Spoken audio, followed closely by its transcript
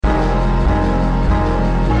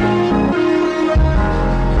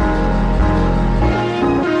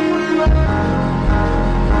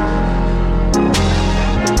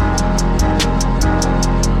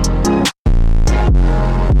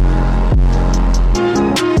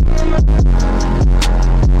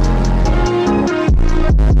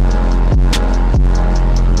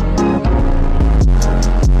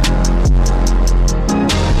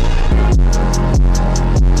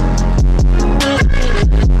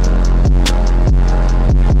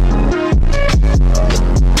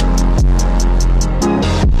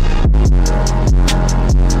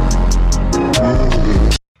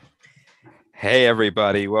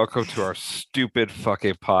everybody. Welcome to our stupid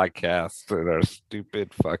fucking podcast and our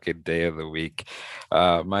stupid fucking day of the week.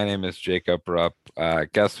 My name is Jacob Rupp.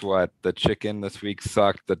 Guess what? The chicken this week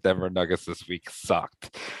sucked. The Denver Nuggets this week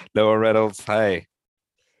sucked. Noah Reynolds, hey.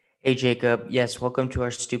 Hey Jacob, yes, welcome to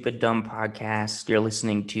our Stupid Dumb podcast. You're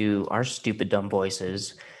listening to our stupid dumb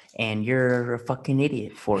voices, and you're a fucking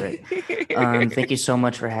idiot for it. Thank you so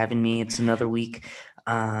much for having me. It's another week.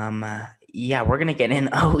 Yeah, we're gonna get in.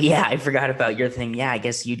 Oh yeah, I forgot about your thing. Yeah, I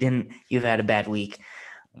guess you didn't. You've had a bad week,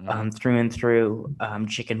 through and through.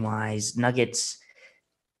 Chicken wise, Nuggets.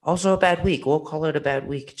 Also a bad week. We'll call it a bad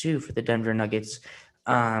week too for the Denver Nuggets.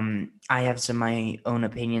 I have some my own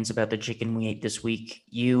opinions about the chicken we ate this week.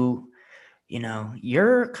 You're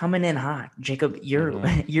coming in hot, Jacob.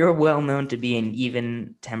 You're well known to be an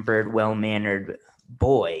even-tempered, well-mannered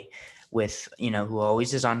boy with, who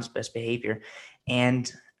always is on his best behavior. And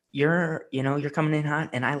you're coming in hot,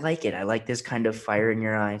 and I like it. I like this kind of fire in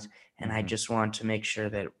your eyes, and I just want to make sure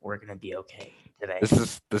that we're going to be okay today. This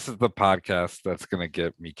is the podcast that's gonna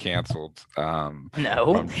get me canceled. No,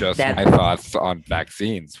 from just my thoughts on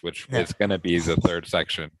vaccines, which is gonna be the third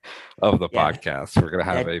section of the podcast. We're gonna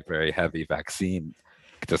have a very heavy vaccine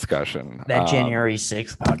discussion. That January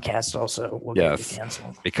 6th podcast also will get you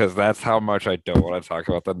canceled. Because that's how much I don't want to talk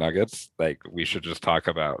about the Nuggets. Like, we should just talk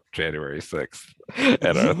about January 6th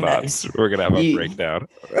and our thoughts. We're gonna have a breakdown.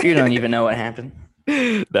 You don't even know what happened.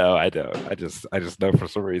 No, I don't. I just know for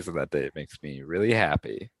some reason that day it makes me really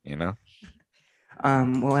happy,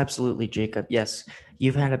 Well, absolutely, Jacob. Yes,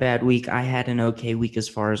 you've had a bad week. I had an okay week as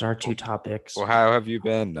far as our two topics. Well, how have you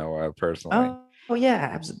been, Noah, personally? Oh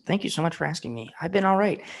yeah, thank you so much for asking me. I've been all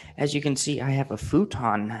right. As you can see, I have a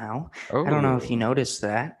futon now. I don't know if you noticed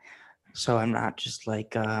that. So I'm not just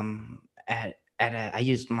like I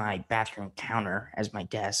used my bathroom counter as my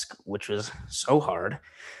desk, which was so hard.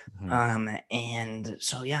 And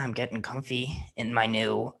so, yeah, I'm getting comfy in my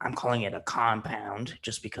I'm calling it a compound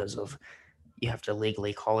just because of, you have to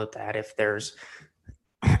legally call it that if there's.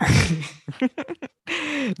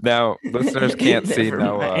 Now, listeners can't see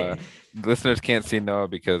Noah. Listeners can't see Noah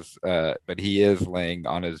because, but he is laying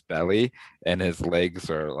on his belly and his legs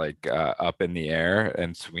are like up in the air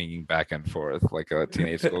and swinging back and forth like a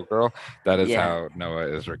teenage schoolgirl. That is how Noah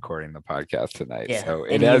is recording the podcast tonight. Yeah. So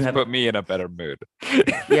it has put me in a better mood.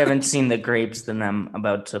 You haven't seen the grapes that I'm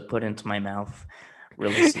about to put into my mouth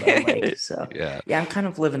really slowly. So yeah, I'm kind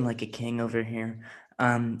of living like a king over here.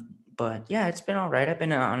 But yeah, it's been all right. I've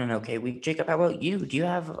been on an okay week. Jacob, how about you? Do you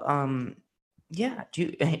have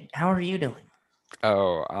how are you doing?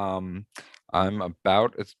 I'm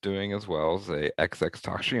about doing as well as a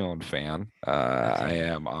XXXTentacion fan. I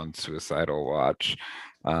am on suicidal watch,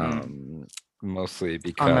 mostly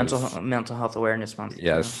because on mental health awareness month.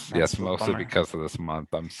 Yes, mostly because of this month.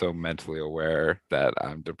 I'm so mentally aware that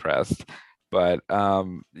I'm depressed, but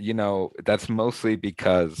that's mostly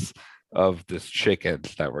because of this chicken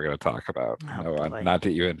that we're going to talk about. Not to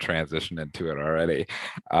even transition into it already.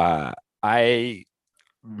 I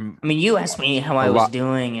mean, you asked me how I was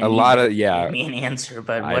doing, and gave me an answer,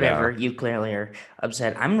 but whatever. You clearly are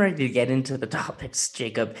upset. I'm ready to get into the topics,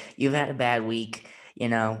 Jacob. You've had a bad week.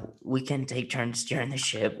 We can take turns steering the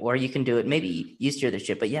ship, or you can do it. Maybe you steer the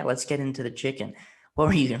ship, but yeah, let's get into the chicken. What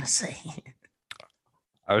were you gonna say?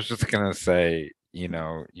 I was just gonna say, you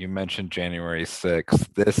mentioned January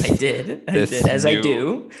 6th. I did, I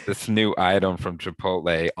do. This new item from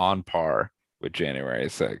Chipotle on par with January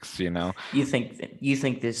 6th, You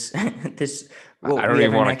think this well, I don't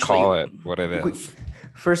even want to call it what it is.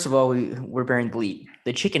 First of all, we're bearing the lead.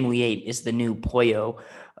 The chicken we ate is the new pollo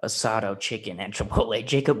asado chicken at Chipotle.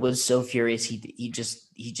 Jacob was so furious he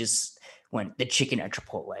just went, the chicken at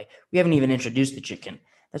Chipotle. We haven't even introduced the chicken.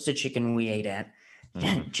 That's the chicken we ate at.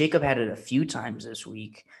 Jacob had it a few times this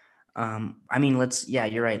week.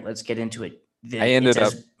 You're right. Let's get into it.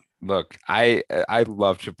 Look, I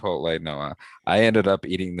love Chipotle, Noah. I ended up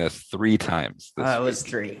eating this 3 times this week. It was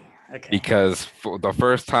 3. Okay. Because the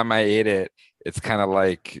first time I ate it, it's kind of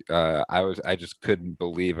like I just couldn't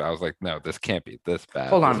believe it. I was like, no, this can't be this bad.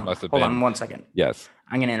 Hold on 1 second. Yes.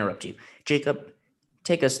 I'm going to interrupt you. Jacob,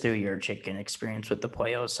 take us through your chicken experience with the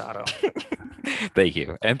pollo asado. Thank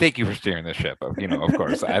you. And thank you for steering the ship. Of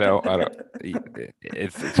course, I don't,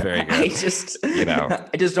 it's very good. I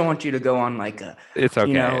just don't want you to go on like it's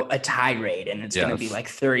okay. A tirade and it's going to be like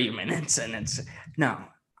 30 minutes and no.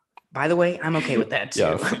 By the way, I'm okay with that too.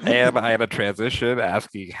 Yes, and I had a transition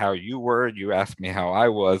asking how you were. You asked me how I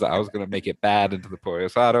was. I was going to make it bad into the pollo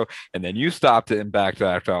asado, and then you stopped it and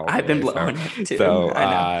backtracked all the I've been way. blowing it too.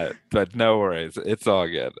 I know. But no worries, it's all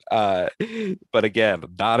good. But again,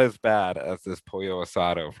 not as bad as this pollo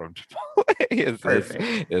asado from Chipotle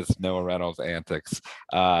Perfect. is Noah Reynolds' antics.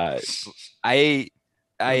 Uh, I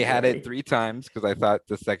I Oh had it boy. 3 times because I thought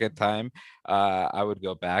the second time I would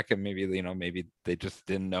go back and maybe maybe they just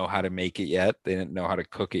didn't know how to make it yet. They didn't know how to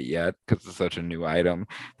cook it yet because it's such a new item.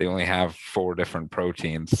 They only have 4 different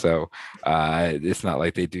proteins, so it's not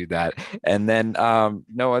like they do that. And then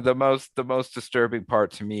no, the most disturbing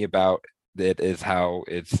part to me about it is how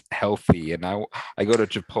it's healthy, and I go to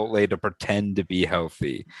Chipotle to pretend to be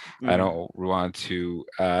healthy. I Mm. don't want to.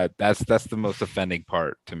 That's the most offending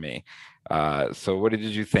part to me. So what did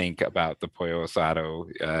you think about the pollo asado?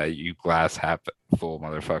 You glass half full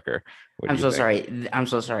motherfucker. What do I'm you so think? sorry. I'm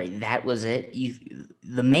so sorry. That was it.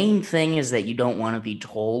 The main thing is that you don't want to be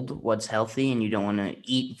told what's healthy and you don't want to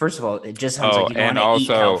eat. First of all, it just sounds Oh, like you don't want and to eat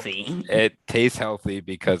also healthy. it tastes healthy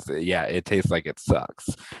because yeah, it tastes like it sucks.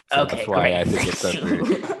 So that's Okay, why great. I think it's Thank such a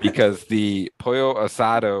you. because the pollo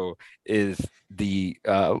asado is the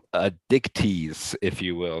addictease, if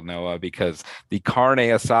you will, Noah, because the carne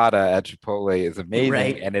asada at Chipotle is amazing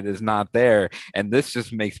Right. and it is not there. And this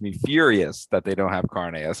just makes me furious that they don't have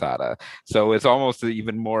carne asada. So it's almost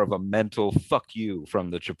even more of a mental fuck you from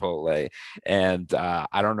the Chipotle. And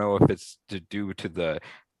I don't know if it's to due to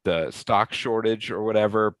the stock shortage or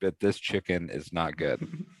whatever, but this chicken is not good.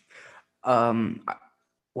 Um,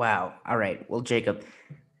 wow. All right. Well, Jacob,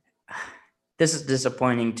 this is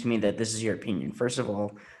disappointing to me that this is your opinion. First of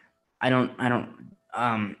all, I don't,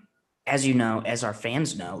 as you know, as our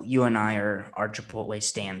fans know, you and I are Chipotle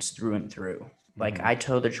stands through and through. Like Mm-hmm. I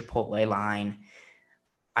toe the Chipotle line.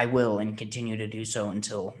 I will and continue to do so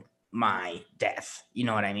until my death. You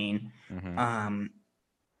know what I mean? Mm-hmm. Um,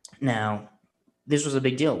 now, this was a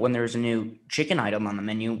big deal when there was a new chicken item on the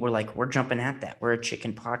menu. We're like, we're jumping at that. We're a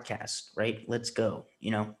chicken podcast, right? Let's go.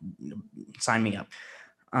 Sign me up.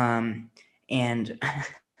 Um, and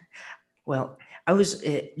well, I was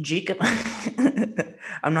Jacob.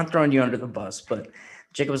 I'm not throwing you under the bus, but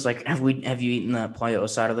Jacob was like, Have you eaten the pollo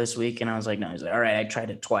asada this week?" And I was like, "No." He's like, "All right, I tried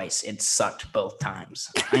it twice. It sucked both times.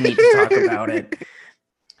 I need to talk about it."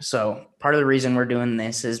 So part of the reason we're doing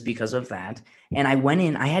this is because of that. And I went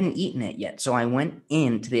in. I hadn't eaten it yet, so I went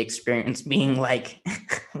into the experience being like,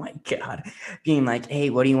 "Oh my god," being like, "Hey,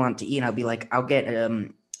 what do you want to eat?" And I'll be like, "I'll get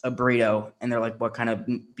a burrito," and they're like, "What kind of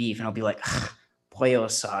beef?" And I'll be like, pollo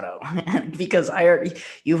asado because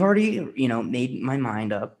you've already made my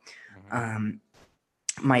mind up. Mm-hmm. um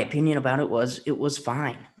my opinion about it was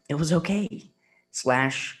fine. It was okay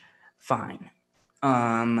slash fine.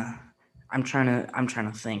 um I'm trying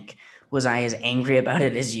to think, was I as angry about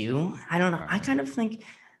it as you? I don't know. I kind of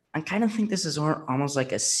think this is almost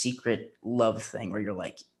like a secret love thing where you're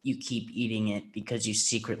like, you keep eating it because you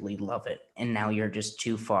secretly love it and now you're just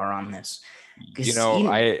too far on this You because know,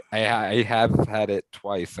 I have had it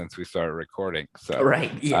twice since we started recording. So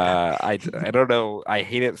right, yeah. I don't know. I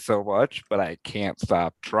hate it so much, but I can't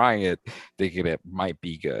stop trying it, thinking it might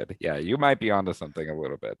be good. Yeah, you might be onto something a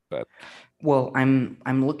little bit, but Well, I'm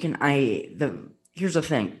looking. Here's the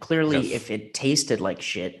thing. Clearly, yes. if it tasted like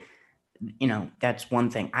shit, that's one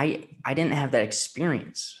thing. I didn't have that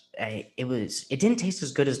experience. It didn't taste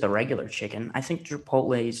as good as the regular chicken. I think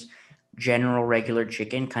Chipotle's general regular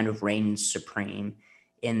chicken kind of reigns supreme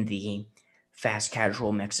in the fast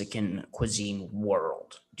casual Mexican cuisine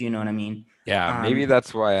world. Do you know what I mean? Yeah, maybe Um,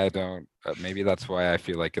 that's why I don't. Maybe that's why I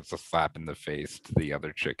feel like it's a slap in the face to the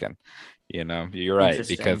other chicken. You're right because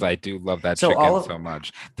Interesting. I do love that So chicken so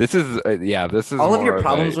much. This is all of your more of a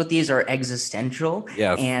problems with these are existential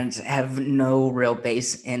yes. and have no real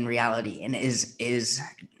base in reality and is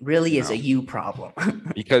really is a No, you problem.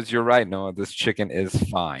 because you're right, Noah. This chicken is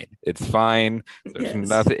fine. It's fine. There's Yes.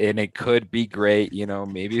 nothing, and it could be great.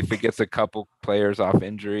 Maybe if it gets a couple players off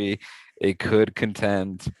injury, it could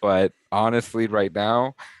contend. But honestly, right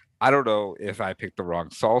now, I don't know if I picked the wrong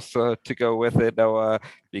salsa to go with it, Noah,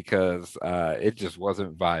 because it just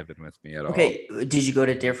wasn't vibing with me at all. Okay, did you go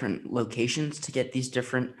to different locations to get these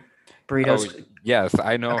different Oh, burritos? yes,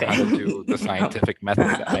 I know Okay. how to do the scientific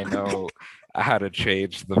method. I know how to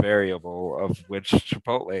change the variable of which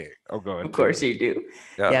Chipotle I'm going Of to. course you do.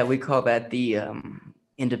 Yes. Yeah, we call that the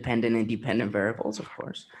independent and dependent variables, of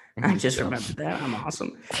course. I just Yes. remembered that. I'm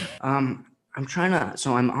awesome. I'm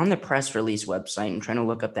on the press release website and trying to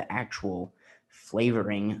look up the actual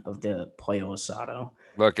flavoring of the pollo asado.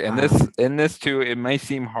 Look, and in this too, it may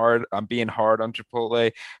seem hard. I'm being hard on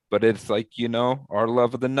Chipotle, but it's like, our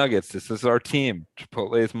love of the Nuggets. This is our team.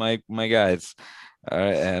 Chipotle is my guys.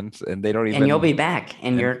 And they don't And you'll even be back,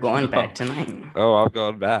 and and you're going back tonight. oh, I'm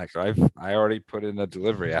going back. I already put in a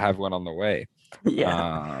delivery. I have one on the way.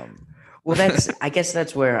 Yeah. Um, Well, I guess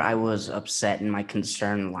that's where I was upset and my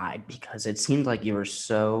concern lied, because it seemed like you were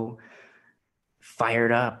so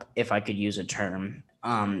fired up, if I could use a term,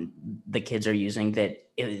 the kids are using, that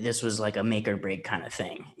this was like a make or break kind of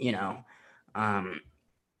thing,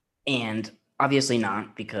 and obviously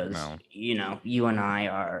not, because no. you and I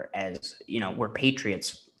are, as we're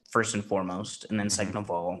patriots first and foremost, and then second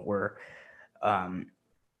of all, we're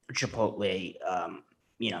Chipotle,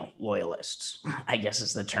 loyalists, I guess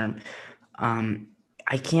is the term.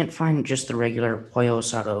 I can't find just the regular pollo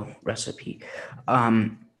asado recipe.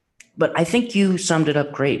 But I think you summed it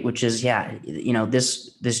up great, which is,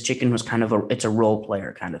 this chicken was kind of it's a role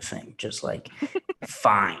player kind of thing, just like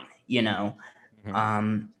fine,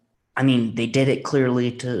 I mean, they did it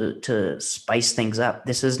clearly to spice things up.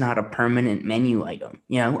 This is not a permanent menu item.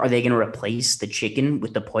 Are they going to replace the chicken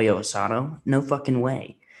with the pollo asado? No fucking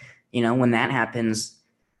way. When that happens,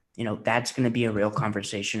 that's going to be a real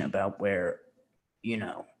conversation about where,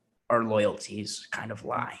 our loyalties kind of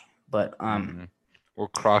lie. But we'll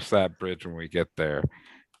cross that bridge when we get there.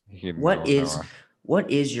 What is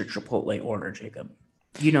your Chipotle order, Jacob?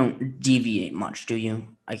 You don't deviate much, do you?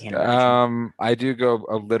 I can't imagine. I do go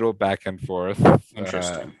a little back and forth.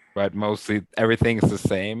 Interesting. But mostly everything's the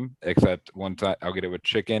same, except one time I'll get it with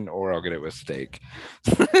chicken or I'll get it with steak.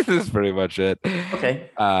 This is pretty much it. Okay.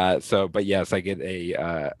 But yes, I get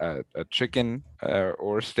a chicken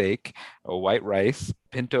or steak, a white rice,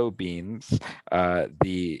 pinto beans,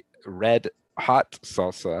 the red hot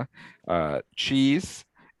salsa, cheese,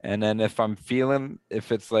 and then if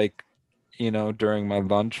it's like, during my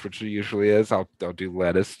lunch, which it usually is, I'll do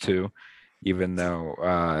lettuce too, even though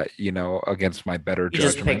against my better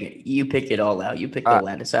judgment. You pick it all out. You pick the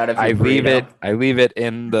lettuce out of your burrito. I leave it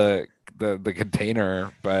in the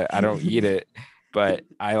container, but I don't eat it. But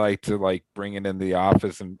I like to bring it in the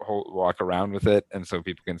office and walk around with it, and so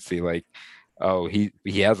people can see oh, he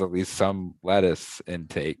has at least some lettuce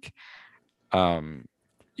intake.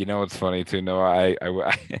 It's funny too. No,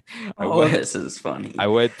 This is funny. I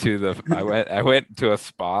went to a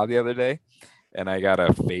spa the other day, and I got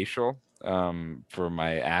a facial for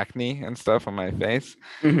my acne and stuff on my face.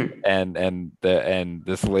 And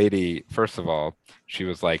this lady, first of all, she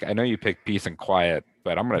was like, "I know you picked peace and quiet,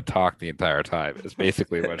 but I'm going to talk the entire time," is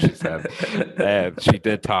basically what she said. And she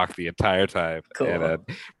did talk the entire time. Cool.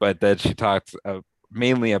 But then she talked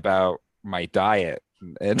mainly about my diet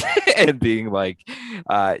and being like,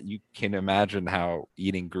 you can imagine how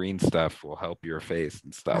eating green stuff will help your face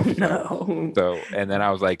and stuff. No. So, and then I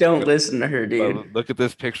was like, don't listen to her, dude. Look at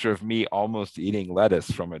this picture of me almost eating lettuce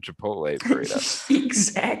from a Chipotle burrito.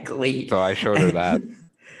 Exactly. So I showed her that.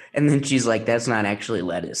 And then she's like, "That's not actually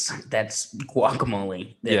lettuce. That's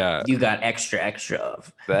guacamole. That you got extra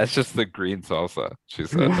of. That's just the green salsa," she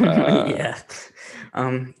said. Yeah.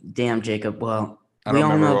 Damn, Jacob. Well, I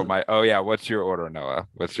don't remember what's your order, Noah?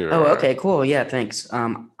 What's your okay, cool. Yeah, thanks.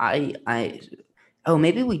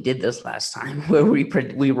 Maybe we did this last time where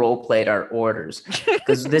we role played our orders,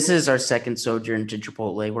 because this is our second sojourn to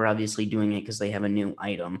Chipotle. We're obviously doing it because they have a new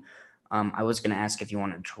item. I was going to ask if you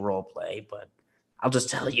wanted to role play, but I'll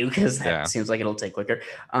just tell you because that seems like it'll take quicker.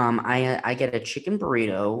 I get a chicken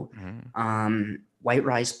burrito, white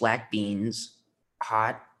rice, black beans,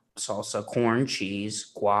 hot salsa, corn,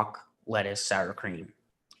 cheese, guac, lettuce, sour cream,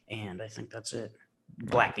 and I think that's it.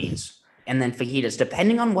 Black beans, and then fajitas.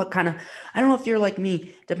 Depending on what kind of, I don't know if you're like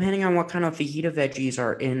me. Depending on what kind of fajita veggies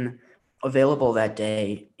are available that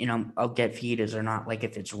day, I'll get fajitas or not. Like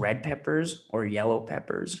if it's red peppers or yellow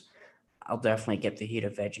peppers, I'll definitely get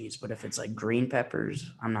fajita veggies. But if it's like green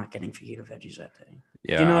peppers, I'm not getting fajita veggies that day.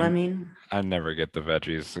 Yeah, do you know what I mean? I never get the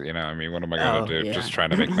veggies. I mean, what am I going to do? Yeah. Just trying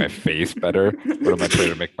to make my face better? What am I trying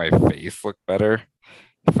to make my face look better?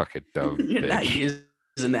 Fucking dumb You're bitch. Not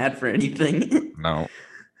using that for anything. No.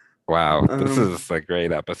 Wow, this is a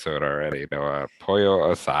great episode already. Noah.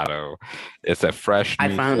 Pollo asado. It's a fresh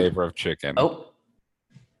new flavor of chicken. Oh,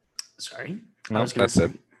 sorry. No, that's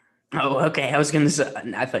it. Oh, okay. I was going to say,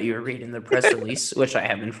 I thought you were reading the press release, which I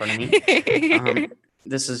have in front of me.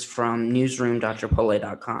 This is from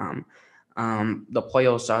newsroom.chipotle.com. The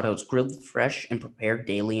pollo asado is grilled fresh and prepared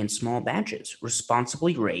daily in small batches.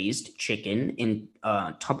 Responsibly raised chicken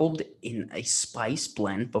tumbled in a spice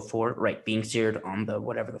blend before being seared on the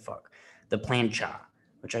whatever the fuck, the plancha,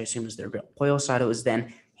 which I assume is their grill. Pollo asado is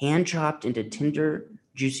then hand chopped into tender,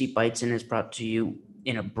 juicy bites and is brought to you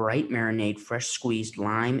in a bright marinade, fresh squeezed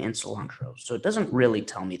lime and cilantro. So it doesn't really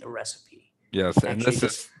tell me the recipe. Yes, It and actually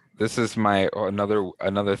just this is my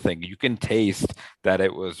another thing. You can taste that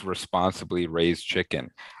it was responsibly raised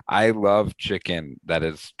chicken. I love chicken that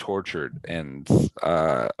is tortured and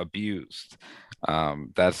abused.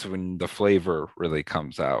 That's when the flavor really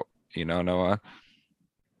comes out. You know, Noah?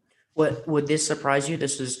 what would this surprise you?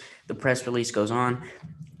 This is the press release goes on.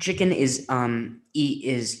 Chicken is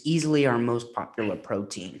easily our most popular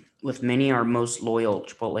protein, with many our most loyal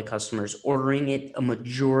Chipotle customers ordering it a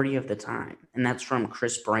majority of the time, and that's from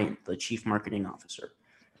Chris Brandt, the chief marketing officer.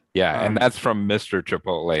 Yeah, and Um, that's from Mr.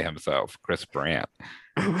 Chipotle himself, Chris Brandt.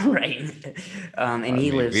 right, and I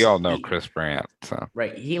he mean, we all lives know Chris Brandt, so.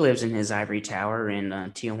 right. He lives in his ivory tower in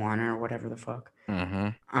Tijuana or whatever the fuck. Hmm.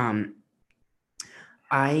 Um,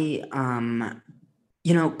 I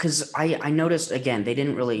because I noticed again, they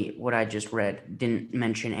didn't really, what I just read, didn't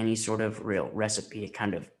mention any sort of real recipe. It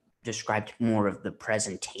kind of described more of the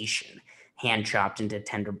presentation, hand chopped into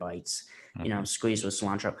tender bites, Hmm. squeezed with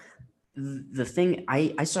cilantro. The thing,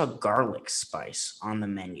 I saw garlic spice on the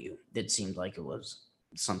menu that seemed like it was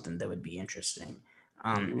something that would be interesting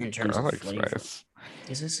Ooh, in terms of garlic flavor. spice.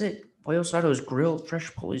 Is this it? Pollo Sado's grilled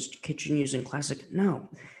fresh Polish kitchen using classic. No.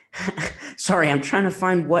 Sorry, I'm trying to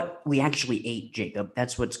find what we actually ate, Jacob.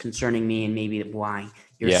 That's what's concerning me and maybe why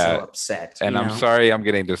you're so Yeah, upset, and I'm sorry I'm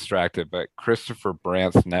getting distracted, but Christopher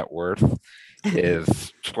Brandt's net worth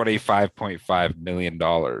is $25.5 million.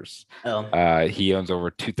 Oh. He owns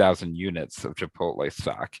over 2,000 units of Chipotle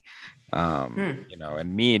stock. Hmm.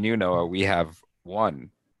 And me and you, Noah, we have 1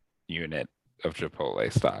 unit of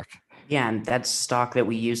Chipotle stock. Yeah, and that's stock that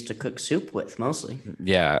we use to cook soup with mostly.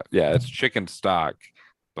 Yeah, it's chicken stock,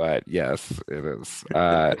 but yes, it is.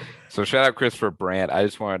 So shout out Christopher Brandt. I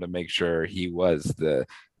just wanted to make sure he was the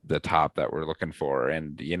top that we're looking for,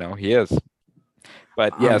 and he is.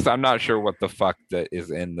 But yes, Um, I'm not sure what the fuck that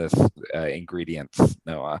is in this ingredients.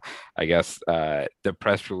 No, I guess the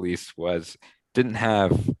press release didn't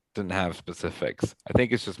have didn't have specifics. I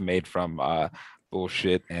think it's just made from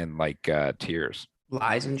bullshit and like tears.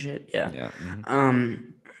 Lies and shit. Yeah. Yeah. Mhm.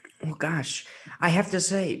 Um, well, gosh, I have to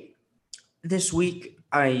say, this week,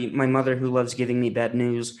 my mother, who loves giving me bad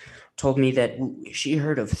news, told me that she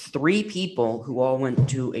heard of 3 people who all went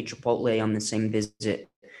to a Chipotle on the same visit,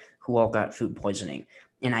 who all got food poisoning.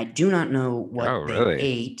 And I do not know Oh, what they really?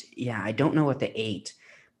 ate. Yeah, I don't know what they ate,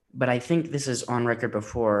 but I think this is on record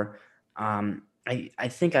before. I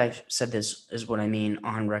think I've said this is what I mean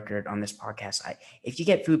on record on this podcast. If you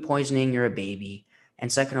get food poisoning, you're a baby.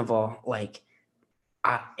 And second of all, like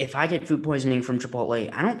if I get food poisoning from Chipotle,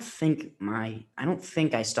 I don't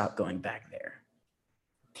think I stop going back there.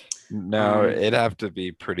 No, Um, it'd have to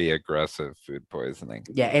be pretty aggressive food poisoning.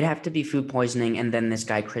 yeah, it'd have to be food poisoning, and then this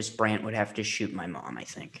guy Chris Brandt would have to shoot my mom. I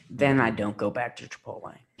think then I Mhm. don't go back to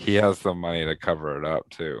Chipotle. He has the money to cover it up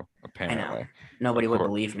too, I know apparently, nobody would accor-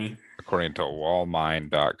 believe me. according to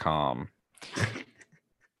wallmine.com.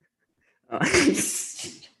 Uh,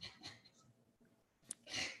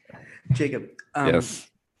 Jacob, Yes.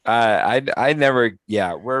 I never,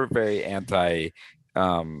 yeah, we're very anti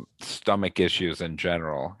stomach issues in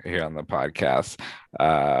general here on the podcast.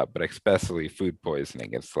 But especially food poisoning.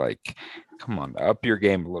 It's like, come on, up your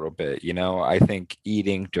game a little bit. I think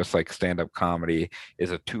eating, just like stand-up comedy,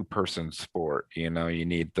 is a two-person sport. You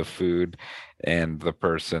need the food and the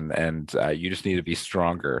person, and you just need to be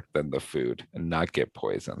stronger than the food and not get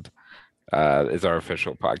poisoned. Is our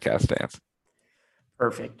official podcast stance.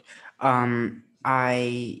 perfect.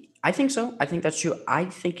 I think so. I think that's true. I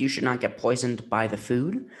think you should not get poisoned by the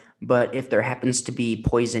food, but if there happens to be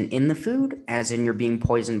poison in the food, as in you're being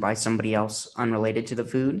poisoned by somebody else unrelated to the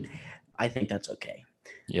food, I think that's okay.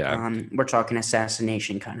 Yeah, We're talking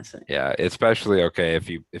assassination kind of thing. yeah, especially okay if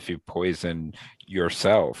you poison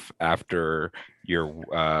yourself after your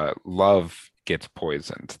love gets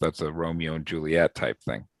poisoned. That's a Romeo and Juliet type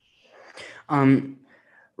thing. Um,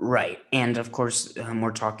 right, and of course,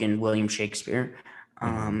 we're talking William Shakespeare,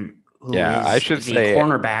 Mhm. who Yeah, I is should the say,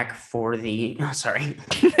 cornerback for the. Sorry,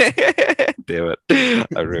 do it.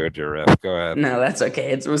 I ruined your riff. Go ahead. no, that's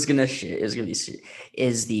okay. It was gonna shit. It's gonna be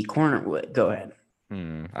is the corner. Go ahead.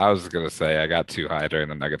 I was gonna say I got too high during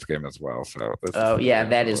the Nuggets game as well, so this is Oh yeah,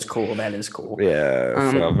 that is potential. cool. That is cool.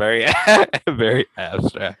 Yeah, so Um, very very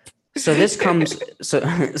abstract. so this comes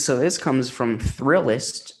so this comes from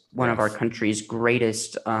Thrillist, one of our Yes, country's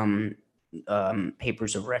greatest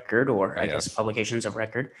papers of record, or I guess yes. publications of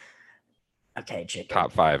record. Okay,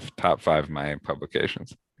 Jacob. Top five my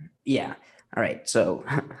publications. Yeah. All right. So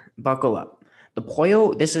buckle up. The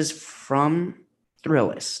pollo. This is from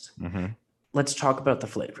Thrillist. Mm-hmm. Let's talk about the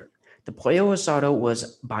flavor. The pollo asado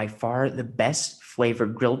was by far the best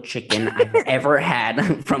flavored grilled chicken I've ever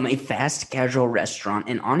had from a fast casual restaurant,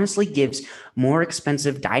 and honestly gives more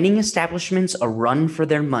expensive dining establishments a run for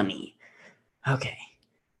their money. Okay.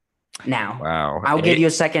 Now, Wow. I'll give you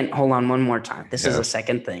a second. Hold on one more time. This is a Yes.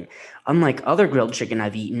 second thing. Unlike other grilled chicken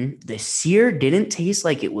I've eaten, the sear didn't taste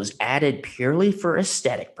like it was added purely for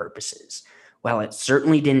aesthetic purposes. While it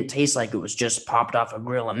certainly didn't taste like it was just popped off a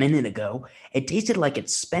grill a minute ago, it tasted like it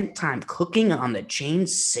spent time cooking on the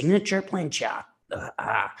chain's signature plancha,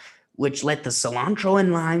 which let the cilantro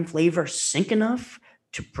and lime flavor sink enough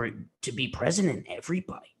to be present in every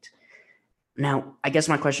bite. Now, I guess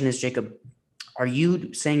my question is, Jacob, are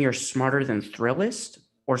you saying you're smarter than Thrillist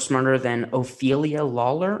or smarter than Ophelia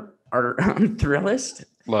Lawler or Thrillist?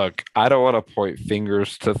 Look, I don't want to point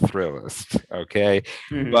fingers to Thrillist, okay?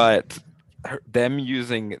 Mhm. But them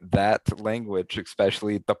using that language,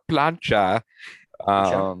 especially the plancha,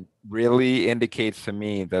 really indicates to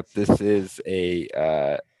me that this is a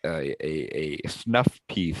snuff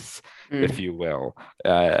piece, if you will.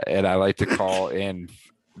 And I like to call in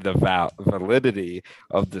the validity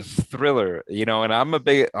of this thriller, and I'm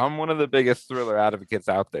one of the biggest thriller advocates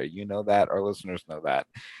out there. You know that, our listeners know that.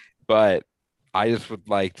 But I just would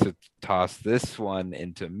like to toss this one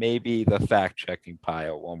into maybe the fact-checking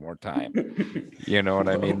pile one more time. You know what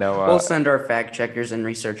I mean, Noah? We'll send our fact checkers and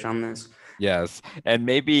research on this. Yes. And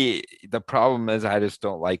maybe the problem is I just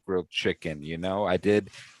don't like grilled chicken. I did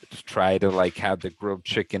just try to have the grilled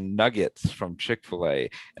chicken nuggets from Chick-fil-A,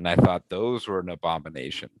 and I thought those were an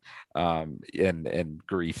abomination, and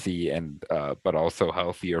greasy, and but also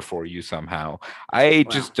healthier for you somehow.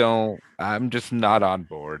 I'm just not on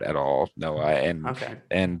board at all, Noah.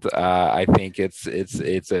 I think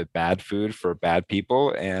it's a bad food for bad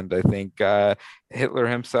people, and I think Hitler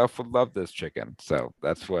himself would love this chicken. So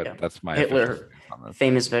that's my Hitler,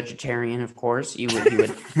 famous vegetarian, of course. You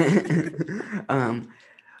would.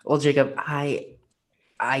 Well, Jacob, I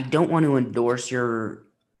don't want to endorse your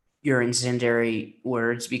incendiary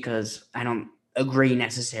words because I don't agree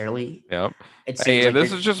necessarily. Yep.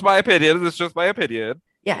 This is just my opinion.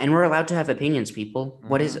 Yeah, and we're allowed to have opinions, people. Mm-hmm.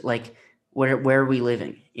 What is it like? Where are we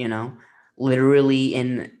living? Literally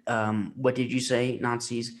in what did you say?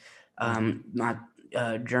 Nazis, not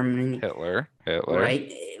Germany. Hitler.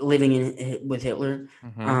 Right, living with Hitler.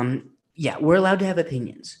 Mm-hmm. Yeah, we're allowed to have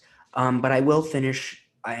opinions. But I will finish.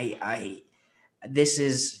 This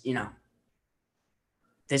is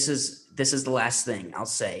this is the last thing I'll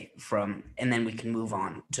say and then we can move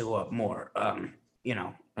on to a more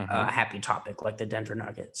happy topic like the Denver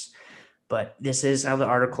Nuggets. But this is how the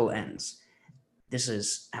article ends.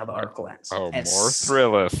 Oh, more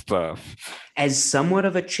thriller stuff. As somewhat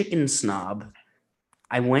of a chicken snob,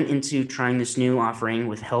 I went into trying this new offering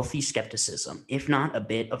with healthy skepticism, if not a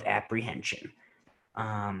bit of apprehension.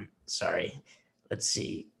 Sorry. Let's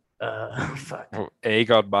see. Fuck. Oh,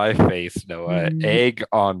 egg on my face, Noah. Egg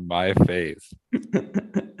on my face.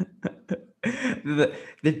 The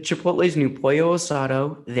Chipotle's new pollo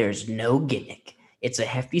asado, there's no gimmick. It's a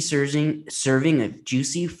hefty serving of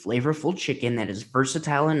juicy, flavorful chicken that is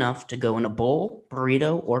versatile enough to go in a bowl,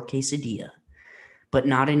 burrito, or quesadilla, but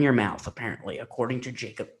not in your mouth, apparently, according to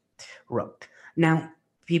Jacob wrote. Now,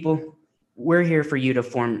 people, we're here for you to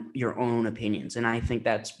form your own opinions, and I think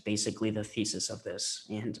that's basically the thesis of this.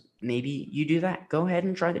 And maybe you do that. Go ahead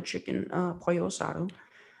and try the chicken pollo asado.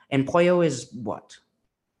 And pollo is what?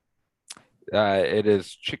 It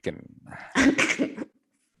is chicken.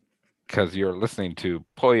 Because you're listening to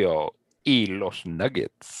Pollo y los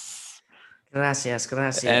Nuggets.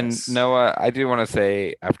 Gracias. And Noah, I do want to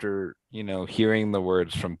say, after hearing the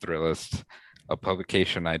words from Thrillist, a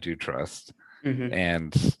publication I do trust, mm-hmm.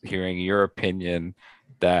 and hearing your opinion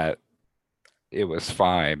that it was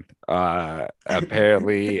fine.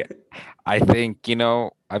 Apparently, I think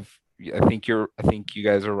I think you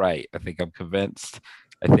guys are right. I think I'm convinced.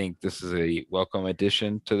 I think this is a welcome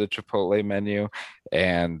addition to the Chipotle menu,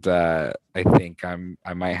 and I think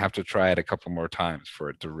I might have to try it a couple more times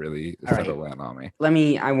for it to really settle in on me.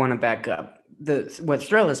 I want to back up. What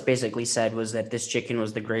Thrillist basically said was that this chicken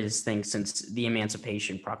was the greatest thing since the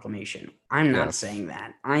Emancipation Proclamation. I'm not saying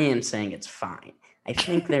that. I am saying it's fine. I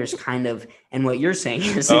think there's kind of, and what you're saying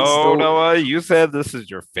is, Noah, you said this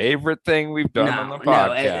is your favorite thing we've done on the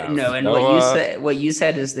podcast. And what you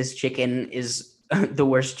said is this chicken is the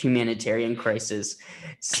worst humanitarian crisis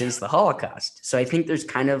since the Holocaust. So I think there's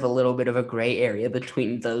kind of a little bit of a gray area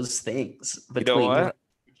between those things. Between the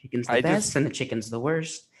chicken's the best and the chicken's the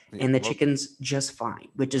worst. And the chicken's just fine,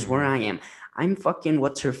 which is where I am. I'm fucking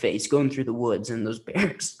what's her face going through the woods and those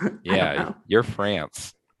bears. I don't Yeah, know. you're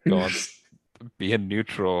France going being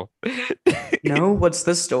neutral, No, what's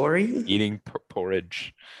the story? eating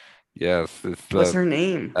porridge. Yes, it's What's the her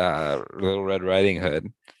name? Little Red Riding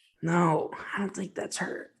Hood. No, I don't think that's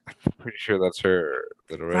her. Pretty sure that's her.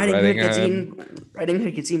 Little Red Riding Hood. Riding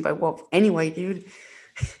Hood gets eaten by wolf. Anyway, dude.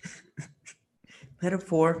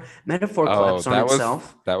 Metaphor Oh, collapsed on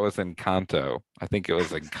itself. that was Encanto. I think it was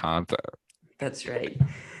Encanto. That's right.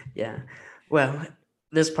 Yeah. Well,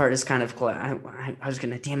 this part is kind of I was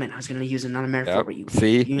gonna use another metaphor, Yep. but you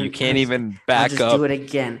See, you can't even back just up do it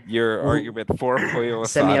again. your argument for Pollo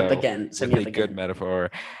Send me up Asado again. Send with me up a good again.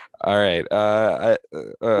 metaphor. All right. Noah,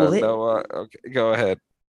 okay, go ahead.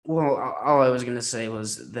 Well, all I was gonna say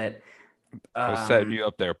was that I was setting you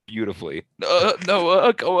up there beautifully.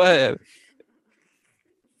 Noah, go ahead.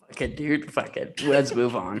 fuck it, dude. Fuck it. Let's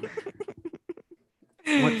move on.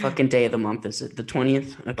 What fucking day of the month is it? The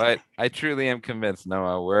 20th? Okay. But I truly am convinced,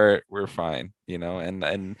 Noah, we're fine, you know,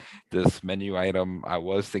 and this menu item, I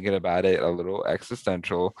was thinking about it a little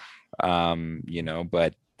existential, you know,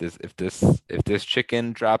 but if this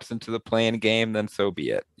chicken drops into the playing game, then so be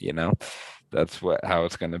it, you know. That's how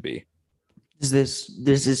it's gonna be. Does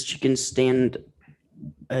this chicken stand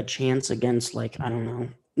a chance against, like, I don't know,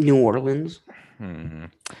 New Orleans?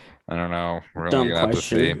 I don't know. We're only Dumb gonna have to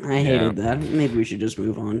see. question. I hated that. Maybe we should just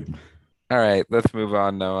move on. All right, let's move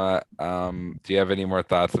on, Noah. Do you have any more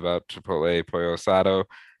thoughts about Chipotle Pollo Asado?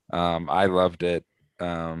 I loved it.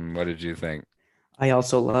 What did you think? I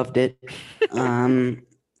also loved it. I'm,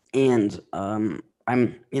 it's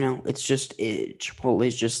just Chipotle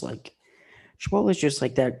is just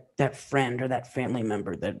like that friend or that family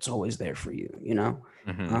member that's always there for you, you know.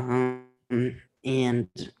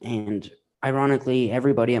 And ironically,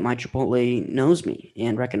 everybody at my Chipotle knows me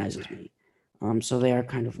and recognizes me. So they are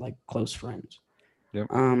kind of like close friends. Yep.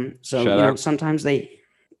 So Shout out. sometimes they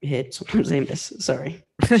hit, sometimes they miss. Sorry.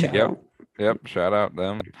 Yep. Shout out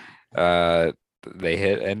them. They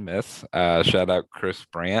hit and miss. Shout out Chris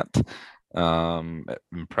Brandt.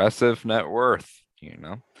 Impressive net worth, you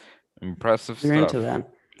know. Impressive You're stuff. into that.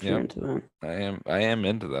 You're Yep. into that. I am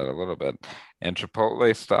into that a little bit. And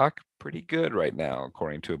Chipotle stock pretty good right now,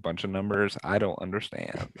 according to a bunch of numbers I don't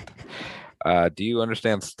understand. Do you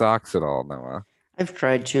understand stocks at all, Noah? I've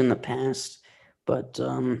tried to in the past, but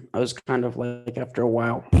I was kind of like after a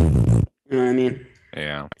while. You know what I mean?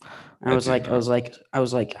 Yeah. I was like, how's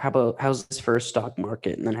this for a stock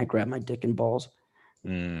market? And then I grabbed my dick and balls.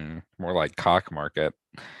 More like cock market.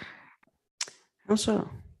 How so?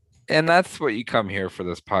 And that's what you come here for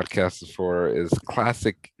this podcast is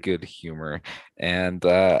classic good humor. And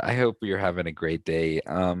I hope you're having a great day.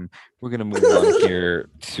 We're gonna move on here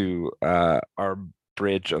to our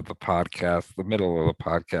bridge of the podcast, the middle of the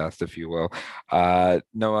podcast, if you will.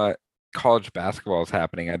 Noah, college basketball is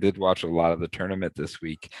happening. I did watch a lot of the tournament this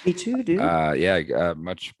week. Me too, dude.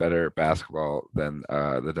 Much better basketball than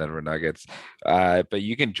the Denver Nuggets. But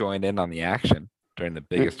you can join in on the action during the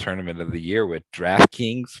biggest tournament of the year with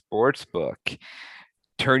DraftKings Sportsbook.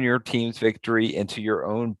 Turn your team's victory into your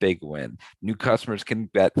own big win. New customers can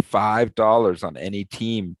bet $5 on any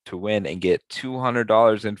team to win and get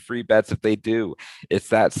 $200 in free bets if they do. It's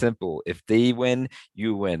that simple. If they win,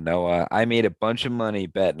 you win, Noah. I made a bunch of money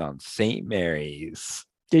betting on St. Mary's.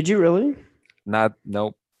 Did you really?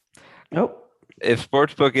 Nope. Nope. If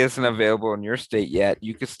Sportsbook isn't available in your state yet,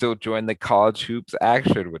 you can still join the college hoops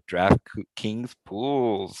action with DraftKings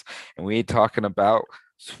pools. And we ain't talking about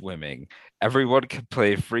swimming. Everyone can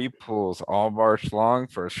play free pools all March long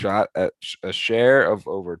for a shot at a share of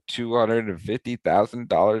over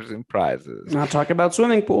 $250,000 in prizes. Not talking about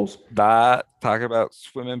swimming pools. Talk about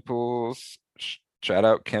swimming pools. Shout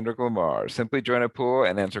out Kendrick Lamar. Simply join a pool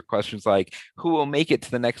and answer questions like, who will make it to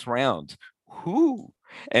the next round? Who?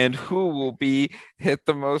 And who will hit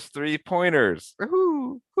the most 3-pointers?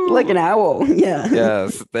 Who? Like an owl. Yeah.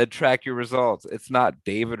 Yes. Then track your results. It's not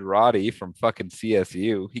David Roddy from fucking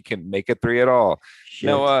CSU. He can make a 3 at all. Shit.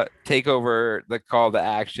 Noah, take over the call to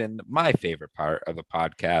action. My favorite part of the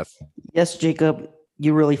podcast. Yes, Jacob.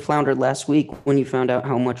 You really floundered last week when you found out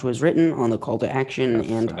how much was written on the call to action,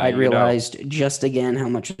 and I realized just again how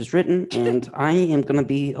much is written, and I am going to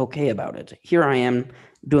be okay about it. Here I am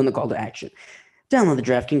doing the call to action. Download the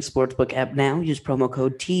DraftKings Sportsbook app now. Use promo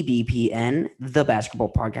code TBPN, the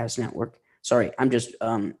Basketball Podcast Network. Sorry, I'm just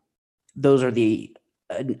those are the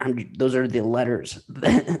letters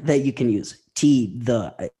that you can use.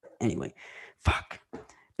 Anyway. Fuck.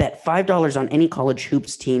 Bet $5 on any college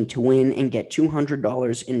hoops team to win and get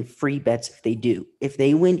 $200 in free bets if they do. If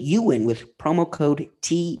they win, you win with promo code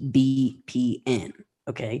TBPN.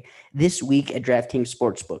 Okay. This week at DraftKings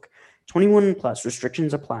Sportsbook, 21 plus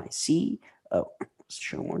restrictions apply. See, let's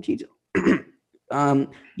show more detail. Okay.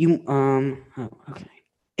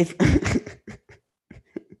 If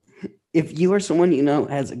if you or someone you know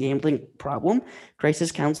has a gambling problem,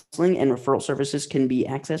 crisis counseling and referral services can be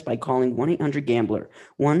accessed by calling 1-800-GAMBLER,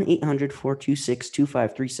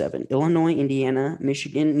 1-800-426-2537. Illinois, Indiana,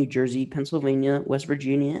 Michigan, New Jersey, Pennsylvania, West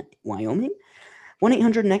Virginia, Wyoming.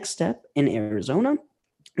 1-800-NEXT-STEP in Arizona.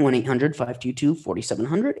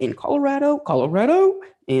 1-800-522-4700 in Colorado,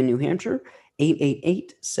 in New Hampshire.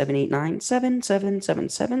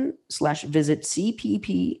 888-789-7777 / visit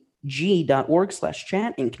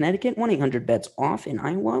cppg.org/chat in Connecticut. 1-800-BETS-OFF in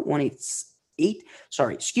Iowa.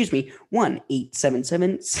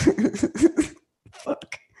 1-877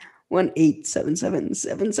 fuck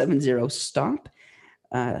 1-877-770-STOP.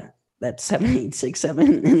 That's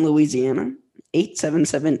 7867 in Louisiana.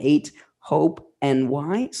 8778 HOPE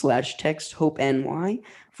NY / text HOPE NY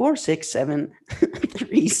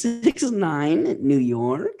 467-369 New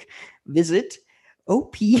York. Visit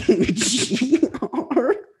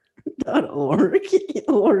opgr.org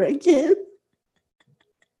Oregon.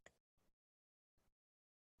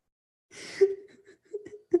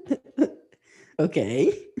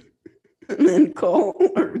 Okay. And then call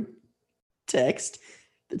or text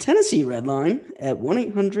the Tennessee Red Line at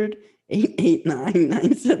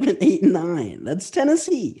 1-800-889-9789. That's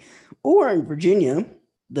Tennessee. Or in Virginia,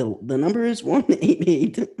 the number is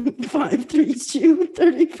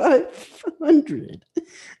 1-888-532-3500.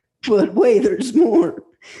 But wait, there's more.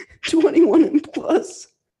 21 and plus.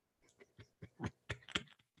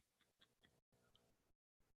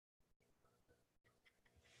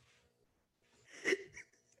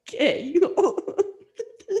 Okay.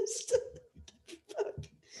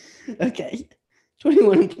 Okay.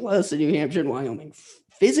 21 plus in New Hampshire and Wyoming.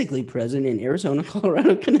 Physically present in Arizona,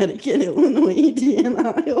 Colorado, Connecticut, Illinois,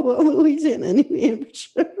 Indiana, Iowa, Louisiana, New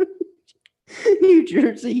Hampshire, New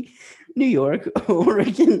Jersey, New York,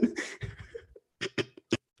 Oregon,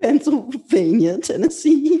 Pennsylvania,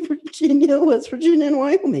 Tennessee, Virginia, West Virginia, and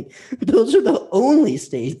Wyoming. Those are the only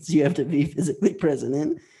states you have to be physically present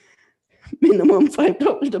in. Minimum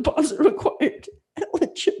 $5 deposit required.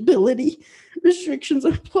 Eligibility restrictions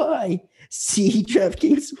apply. See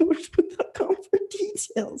DraftKingsSportsbook.com for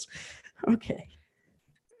details. Okay.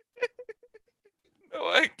 No,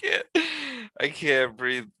 I can't. I can't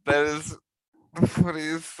breathe. That is the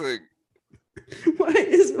funniest thing. What?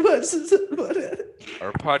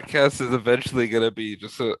 Our podcast is eventually gonna be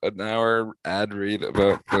just an hour ad read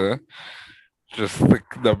about just the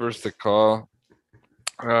numbers to call.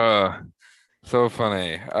 So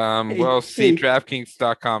funny. Well, see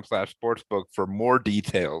DraftKings.com/sportsbook for more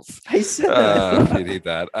details. I said that. If you need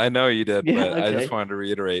that. I know you did, Yeah, but I okay. just wanted to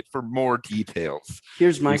reiterate for more details.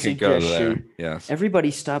 Here's my You can go there. suggestion. Yes.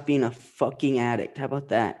 Everybody stop being a fucking addict. How about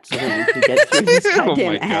that? So that we can get through this Oh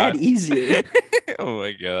goddamn my ad God. easier. Oh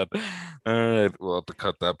my God. All right. We'll have to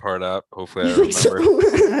cut that part out. Hopefully I You think so?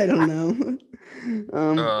 remember. I don't know.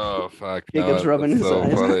 Oh fuck. Jacob's No, rubbing that's his so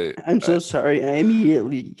eyes. funny. I'm so sorry. I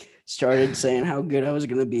immediately started saying how good I was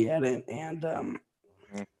going to be at it, and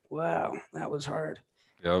wow, that was hard.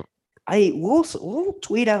 Yep. We'll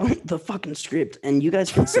tweet out the fucking script, and you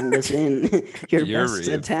guys can send us in your Your best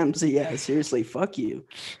read. attempts. Yeah, seriously, fuck you.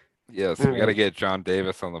 Yes, All we got to right. get John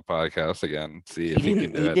Davis on the podcast again. See if he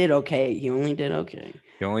can do He it. did okay. He only did okay.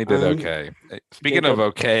 He only did okay. Speaking of Jacob.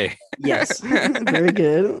 okay, Yes, very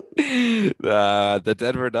good. the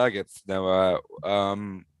Denver Nuggets. Now,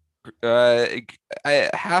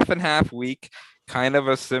 half and half week, kind of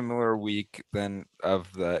a similar week than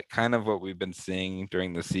of the kind of what we've been seeing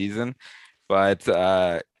during the season, but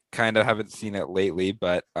kind of haven't seen it lately.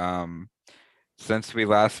 But since we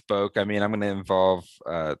last spoke, I mean, I'm going to involve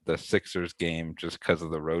the Sixers game just because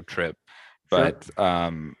of the road trip, but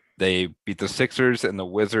they beat the Sixers and the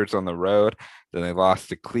Wizards on the road. Then they lost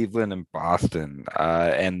to Cleveland and Boston,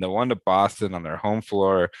 and the one to Boston on their home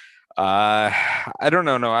floor. I don't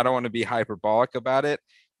know. No, I don't want to be hyperbolic about it.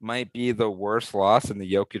 Might be the worst loss in the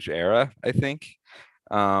Jokic era, I think.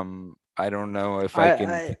 I don't know if I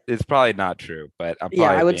can. It's probably not true, but I'm probably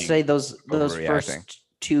I would being say those overreacting. first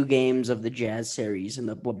two games of the Jazz series in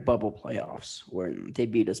the bubble playoffs where they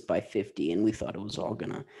beat us by 50, and we thought it was all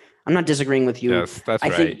gonna. I'm not disagreeing with you. Yes, that's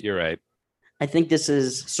right. You're right. I think this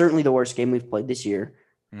is certainly the worst game we've played this year.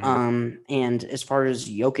 Mhm. And as far as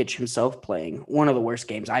Jokic himself playing, one of the worst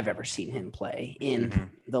games I've ever seen him play in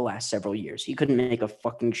the last several years. He couldn't make a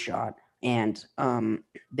fucking shot, and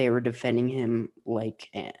they were defending him like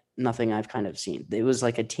nothing I've kind of seen. It was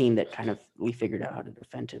like a team that we figured out how to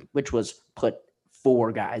defend him, which was put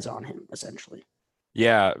 4 guys on him essentially.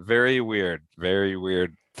 Yeah, very weird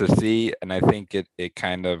to see. And I think it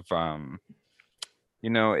kind of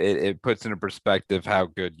it puts into perspective how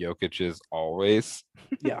good Jokic is always.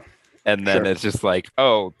 Yeah, And then sure. it's just like,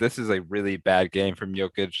 oh, this is a really bad game from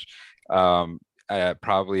Jokic. Um,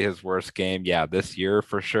 probably his worst game, yeah, this year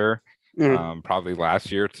for sure. Mm. Probably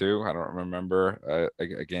last year too. I don't remember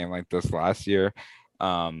a game like this last year.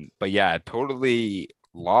 But yeah, totally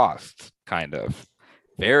lost, kind of.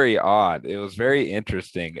 Very odd. It was very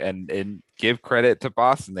interesting, and give credit to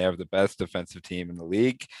Boston. They have the best defensive team in the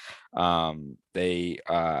league. They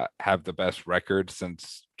have the best record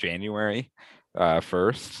since January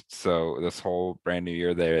 1st. So this whole brand new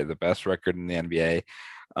year, they're the best record in the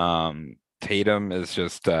NBA. Tatum is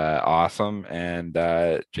just awesome, and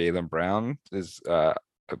Jaylen Brown is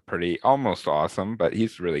pretty almost awesome, but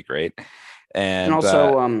he's really great. And And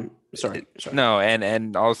also, sorry. no,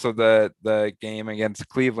 and also the game against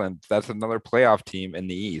Cleveland, that's another playoff team in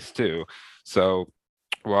the East too. So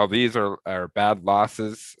while these are bad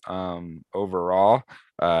losses overall,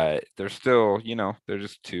 they're still, they're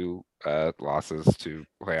just two losses to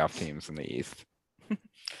playoff teams in the East.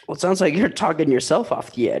 Well, it sounds like you're talking yourself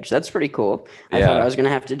off the edge. That's pretty cool. I thought I Yeah, was gonna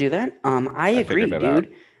have to do that. I I agree, figured it out.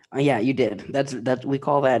 dude. Yeah, you did. That we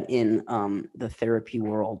call that in the therapy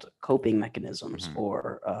world coping mechanisms, Mhm.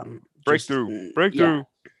 or just Breakthrough, yeah. breakthrough.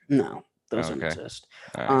 No, those don't Okay, exist.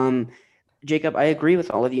 all right. Um, Jacob, I agree with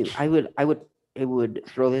all of you. I would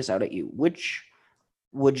throw this out at you.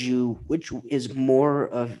 Which is more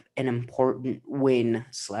of an important win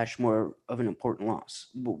slash more of an important loss?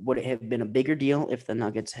 Would it have been a bigger deal if the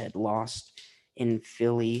Nuggets had lost in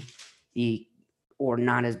Philly, the or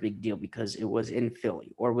not as big deal because it was in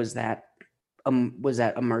Philly, or was that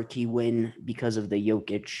a marquee win because of the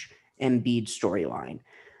Jokic Embiid storyline?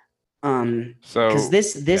 Because So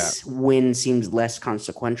this yeah, this win seems less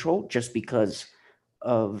consequential just because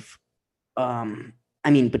of I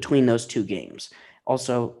mean, between those two games.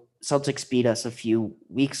 Also, Celtics beat us a few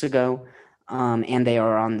weeks ago, and they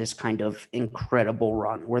are on this kind of incredible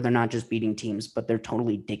run where they're not just beating teams, but they're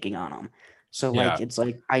totally dicking on them. So, yeah. it's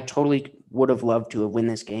like I totally would have loved to have win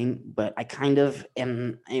this game, but I kind of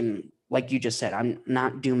am like you just said. I'm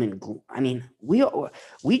not doom and gloom. I mean,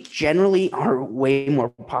 we generally are way more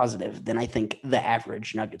positive than I think the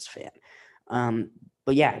average Nuggets fan.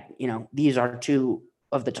 But yeah, these are two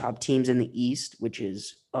of the top teams in the East, which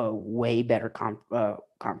is a way better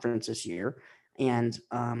conference this year. And,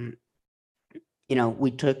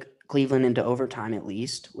 we took Cleveland into overtime at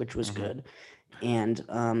least, which was Mhm. good. And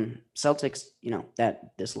Celtics,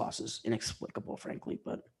 that this loss is inexplicable, frankly.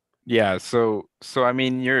 But Yeah, so I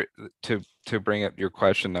mean, you're to bring up your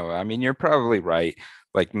question though. I mean, you're probably right.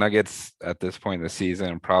 Like Nuggets at this point in the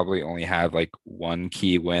season probably only had like one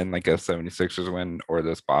key win, like a 76ers win or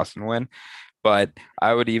this Boston win. But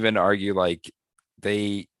I would even argue like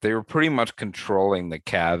they were pretty much controlling the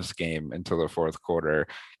Cavs game until the fourth quarter.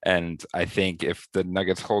 And I think if the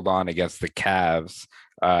Nuggets hold on against the Cavs,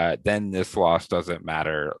 then this loss doesn't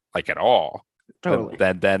matter like at all. Then totally.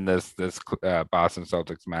 then this Boston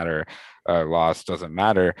Celtics matter loss doesn't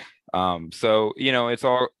matter. So it's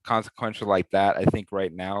all consequential like that. I think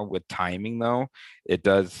right now with timing though, it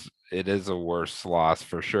is a worse loss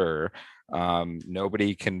for sure.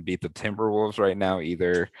 Nobody can beat the Timberwolves right now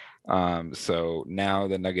either. So now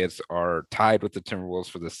the Nuggets are tied with the Timberwolves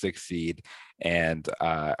for the sixth seed and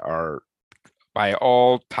are by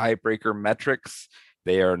all tiebreaker metrics,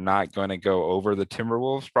 they are not going to go over the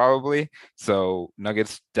Timberwolves probably. So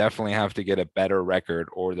Nuggets definitely have to get a better record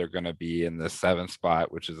or they're going to be in the seventh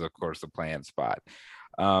spot, which is of course the play-in spot.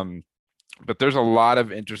 Um, but there's a lot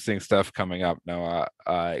of interesting stuff coming up, Noah,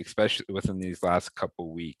 especially within these last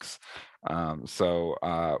couple weeks. I'm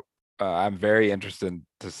very interested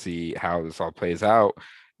to see how this all plays out.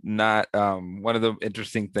 Not one of the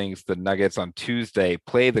interesting things, the Nuggets on Tuesday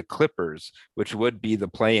play the Clippers, which would be the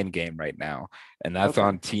play-in game right now, and that's Okay.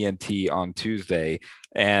 on TNT on Tuesday.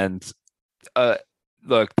 And uh,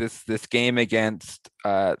 look, this game against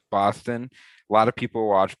Boston, a lot of people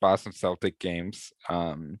watch Boston Celtic games.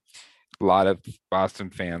 A lot of Boston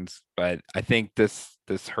fans, but I think this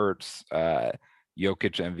hurts Jokic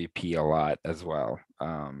MVP a lot as well.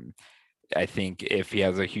 I think if he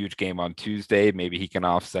has a huge game on Tuesday, maybe he can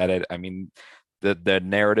offset it. I mean, the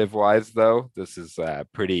narrative wise though, this is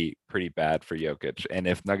pretty bad for Jokic. And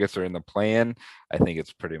if Nuggets are in the play-in, I think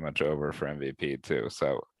it's pretty much over for MVP too.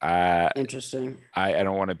 So Interesting. I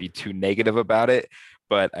don't want to be too negative about it,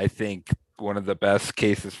 but I think one of the best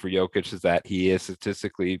cases for Jokic is that he is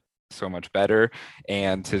statistically so much better,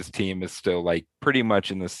 and his team is still like pretty much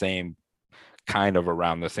in the same kind of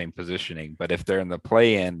around the same positioning. But if they're in the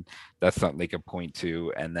play-in, that's something they could point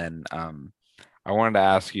to. And then I wanted to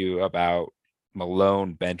ask you about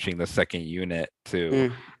Malone benching the second unit too,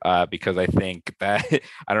 because I think that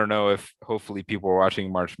I don't know if hopefully people were watching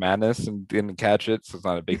March Madness and didn't catch it, so it's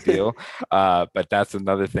not a big deal. But that's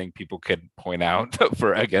another thing people could point out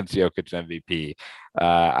for against Jokic MVP.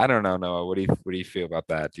 I don't know, Noah. What do you feel about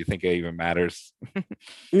that? Do you think it even matters?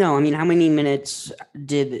 No, I mean, how many minutes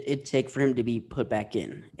did it take for him to be put back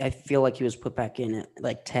in? I feel like he was put back in at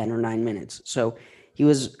like 10 or 9 minutes. So he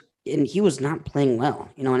was not playing well,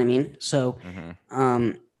 you know what I mean? So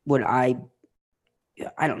would I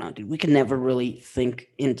don't know, dude. We could never really think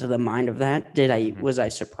into the mind of that. Was I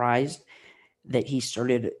surprised that he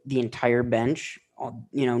started the entire bench,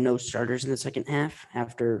 no starters in the second half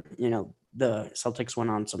after, the Celtics went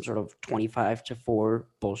on some sort of 25-4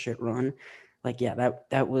 bullshit run? Like, yeah,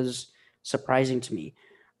 that was surprising to me.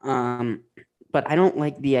 But I don't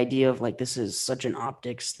like the idea of like this is such an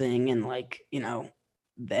optics thing, and like,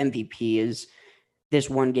 the MVP is this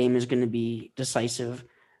one game is going to be decisive.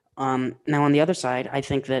 Now on the other side, I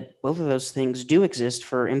think that both of those things do exist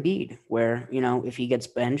for Embiid, where, if he gets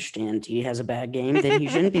benched and he has a bad game, then he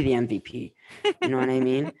shouldn't be the MVP. You know what I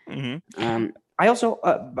mean? I also,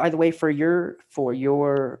 by the way, for your,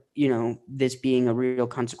 this being a real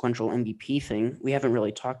consequential MVP thing, we haven't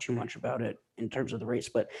really talked too much about it in terms of the race,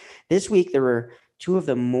 but this week there were two of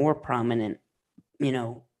the more prominent,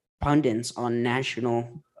 pundits on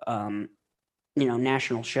national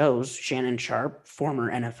shows: Shannon Sharp,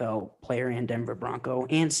 former NFL player and Denver Bronco,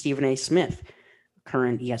 and Stephen A. Smith,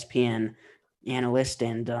 current ESPN analyst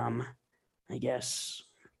and I guess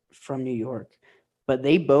from New York. But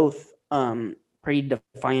they both pretty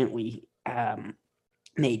defiantly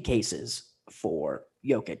made cases for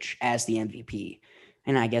Jokic as the MVP.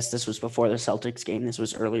 And I guess this was before the Celtics game. This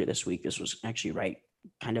was earlier this week. This was actually right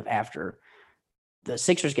kind of after the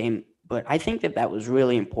Sixers game. But I think that was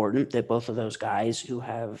really important, that both of those guys who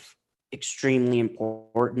have extremely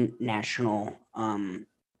important national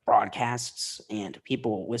broadcasts and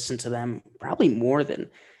people listen to them probably more than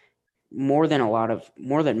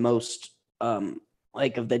most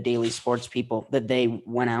like of the daily sports people, that they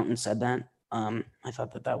went out and said that. I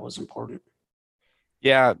thought that was important.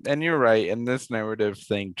 Yeah, and you're right. And this narrative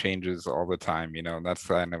thing changes all the time, and that's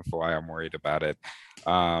kind of why I'm worried about it.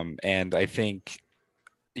 And I think,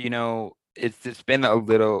 it's been a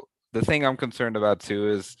little, the thing I'm concerned about too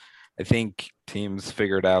is I think teams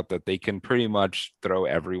figured out that they can pretty much throw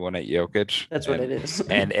everyone at Jokic. That's what it is.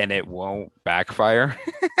 and it won't backfire.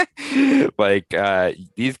 Like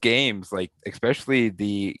these games, like especially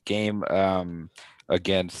the game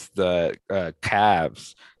against the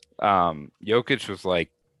Cavs, Jokic was like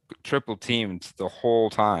triple teamed the whole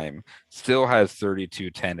time, still has 32,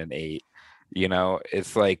 10, and 8.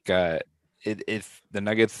 It's like it's the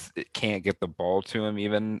Nuggets can't get the ball to him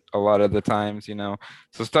even a lot of the times,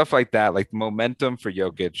 so stuff like that, like momentum for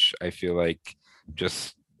Jokic, I feel like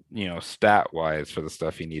just stat wise for the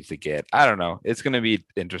stuff he needs to get, I don't know, it's going to be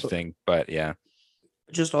interesting. But yeah,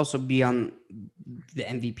 just also be on the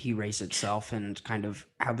MVP race itself and kind of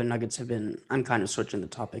how the Nuggets have been. I'm kind of switching the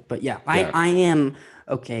topic, but yeah. I am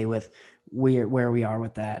okay with where we are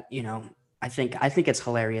with that. I think it's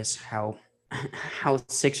hilarious how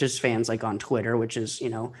Sixers fans, like on Twitter, which is,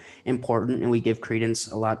 important, and we give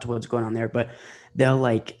credence a lot to what's going on there, but they'll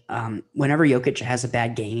like, whenever Jokic has a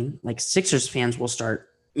bad game, like Sixers fans will start,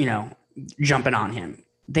 jumping on him.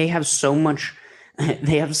 They have so much, I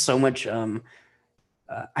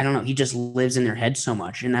don't know. He just lives in their head so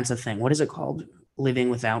much. And that's the thing. What is it called? Living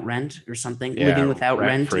without rent or something? Yeah, living without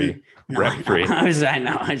rent. Free. No, rent free. I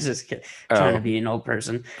know. I was just trying to be an old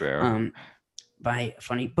person. Fair. By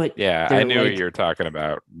funny, but yeah, I knew what you were talking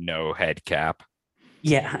about. No head cap.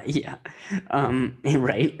 Yeah.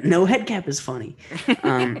 Right. No head cap is funny.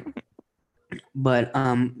 But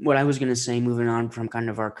what I was gonna say, moving on from kind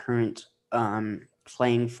of our current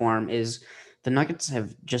playing form, is the Nuggets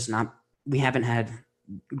have just not. We haven't had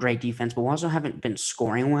great defense, but we also haven't been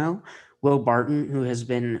scoring well. Will Barton, who has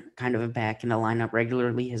been kind of back in the lineup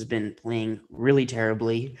regularly, has been playing really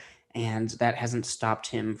terribly, and that hasn't stopped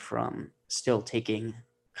him from still taking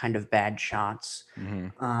kind of bad shots.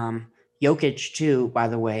 Jokic too, by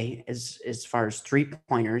the way, as far as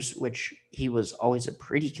 3-pointers, which he was always a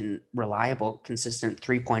pretty reliable, consistent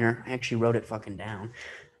 3-pointer. I actually wrote it fucking down.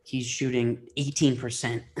 He's shooting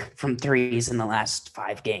 18% from threes in the last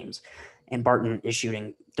 5 games, and Barton is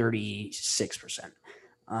shooting 36%.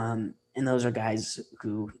 And those are guys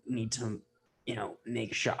who need to,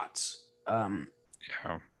 make shots. And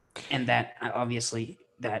that obviously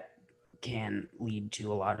that can lead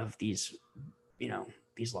to a lot of these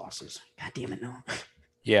these losses. God damn it, no.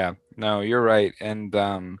 Yeah, no, you're right. And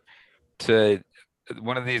to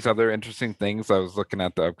one of these other interesting things, I was looking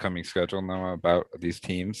at the upcoming schedule now about these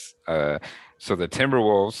teams. So the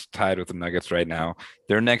Timberwolves tied with the Nuggets right now.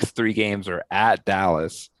 Their next 3 games are at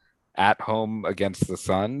Dallas, at home against the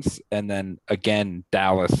Suns, and then again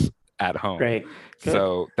Dallas at home. Great. Good.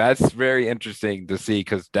 So that's very interesting to see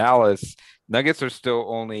because Nuggets are still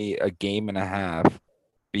only a game and a half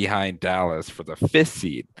behind Dallas for the 5th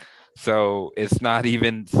seed. So it's not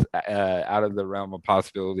even out of the realm of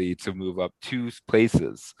possibility to move up 2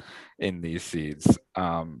 places in these seeds.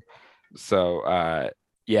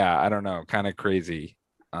 Yeah, I don't know, kind of crazy.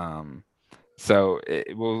 So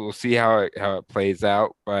we'll see how it plays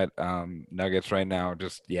out. But Nuggets right now,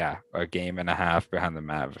 just a game and a half behind the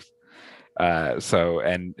Mavs.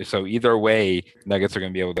 So either way, Nuggets are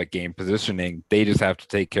going to be able to gain positioning. They just have to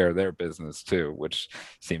take care of their business too, which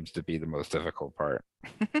seems to be the most difficult part.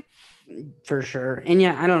 For sure. And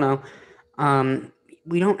yeah, I don't know.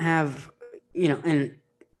 We don't have, and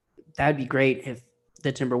that'd be great if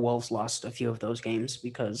the Timberwolves lost a few of those games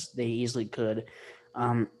because they easily could.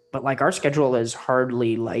 But like our schedule is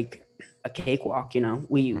hardly like a cakewalk,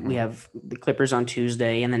 We have the Clippers on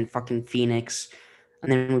Tuesday and then fucking Phoenix,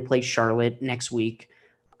 and then we play Charlotte next week.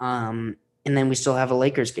 And then we still have a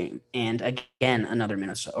Lakers game and again another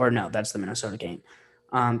Minnesota, or no, that's the Minnesota game.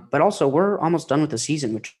 But also we're almost done with the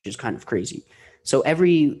season, which is kind of crazy. So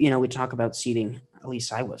we talk about seeding, at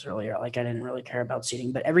least I was earlier, like I didn't really care about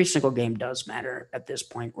seeding, but every single game does matter at this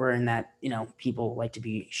point. We're in that, people like to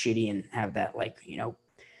be shitty and have that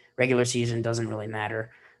regular season doesn't really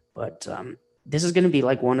matter. But this is going to be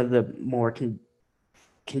like one of the more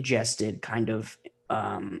congested kind of,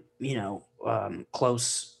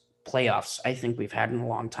 close playoffs I think we've had in a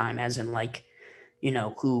long time, as in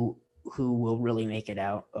who will really make it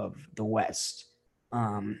out of the West.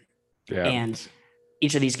 And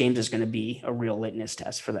each of these games is going to be a real litmus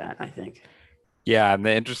test for that, I think. Yeah, and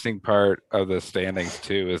the interesting part of the standings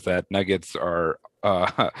too is that Nuggets are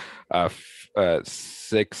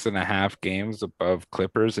 6.5 games above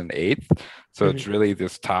Clippers in 8th. So it's really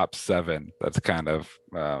this top 7 that's kind of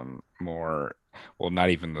more. Well, not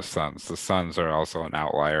even the Suns. The Suns are also an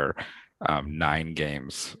outlier. 9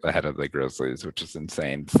 games ahead of the Grizzlies, which is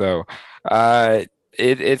insane. So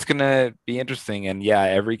it's gonna be interesting, and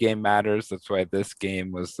every game matters. That's why this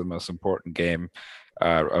game was the most important game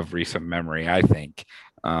of recent memory, I think,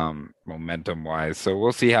 momentum wise. So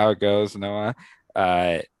we'll see how it goes. Noah,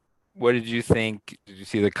 what did you think? Did you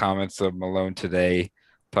see the comments of Malone today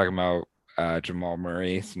talking about Jamal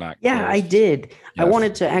Murray? It's not close. I did. Yes. I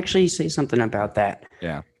wanted to actually say something about that.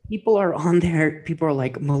 Yeah. People are on there. People are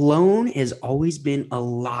like, Malone has always been a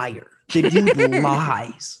liar. The dude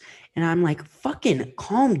lies. And I'm like, fucking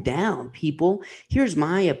calm down, people. Here's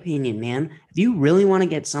my opinion, man. If you really want to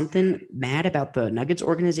get something mad about the Nuggets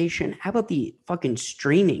organization, how about the fucking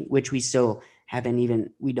streaming, which we still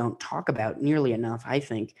we don't talk about nearly enough, I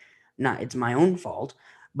think. It's my own fault.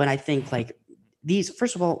 But I think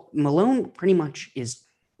first of all, Malone pretty much is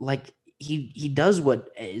like, he does what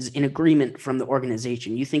is in agreement from the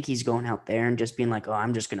organization. You think he's going out there and just being like, oh,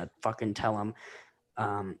 I'm just going to fucking tell him.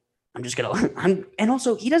 And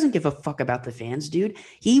also he doesn't give a fuck about the fans, dude.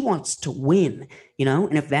 He wants to win,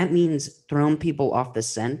 and if that means throwing people off the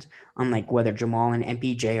scent on whether Jamal and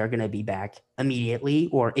MPJ are going to be back immediately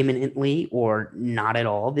or imminently or not at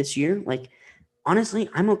all this year, honestly,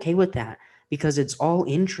 I'm okay with that. Because it's all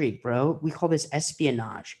intrigue, bro. We call this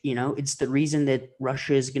espionage. It's the reason that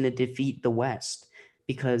Russia is going to defeat the West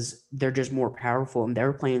because they're just more powerful and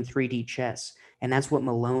they're playing 3D chess. And that's what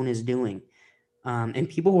Malone is doing. And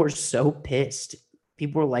people were so pissed.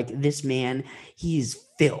 People were like, this man, he's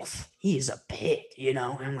filth. He is a pig, And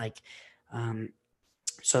I'm like,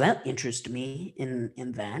 so that interests me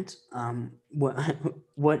in that.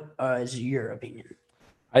 What is your opinion?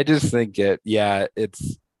 I just think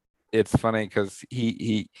it's funny because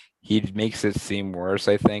he makes it seem worse,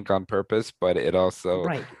 I think, on purpose, but it also,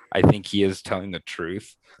 right. I think he is telling the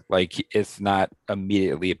truth. It's not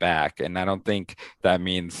immediately back, and I don't think that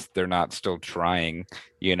means they're not still trying.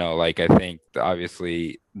 I think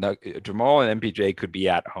obviously Jamal and MPJ could be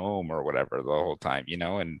at home or whatever the whole time,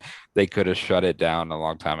 and they could have shut it down a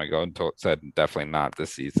long time ago and said definitely not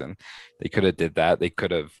this season. They could have did that. They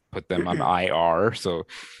could have put them on IR, so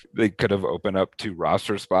they could have opened up 2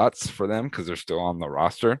 roster spots for them because they're still on the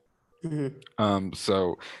roster. Mm-hmm.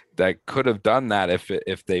 So that could have done that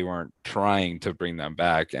if they weren't trying to bring them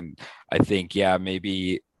back. And I think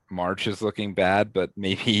maybe March is looking bad, but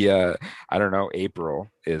maybe I don't know, April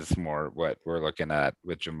is more what we're looking at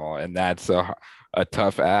with Jamal, and that's a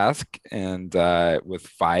tough ask. And with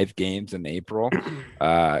 5 games in April,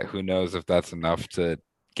 who knows if that's enough to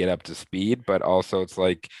get up to speed? But also, it's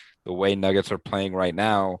like the way Nuggets are playing right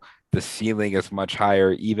now, the ceiling is much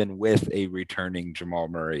higher, even with a returning Jamal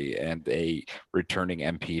Murray and a returning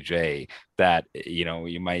MPJ. That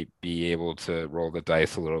you might be able to roll the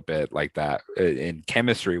dice a little bit like that in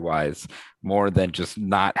chemistry wise, more than just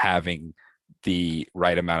not having the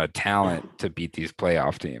right amount of talent to beat these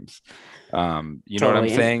playoff teams. You know what I'm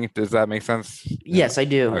Totally. saying? Does that make sense? Yes, I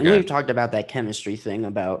do. And Okay. we've talked about that chemistry thing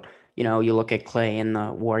about, you look at Clay and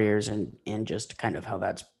the Warriors and just kind of how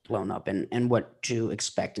that's blown up and what to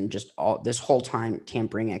expect and just all this whole time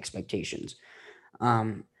tampering expectations.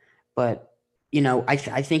 But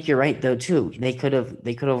I think you're right though too. They could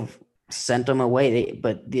have sent them away.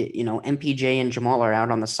 But MPJ and Jamal are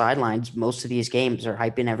out on the sidelines. Most of these games are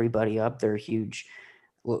hyping everybody up. They're huge.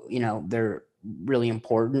 Well, they're really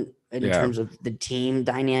important in Yeah. terms of the team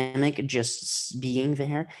dynamic, just being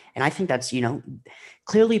there. And I think that's,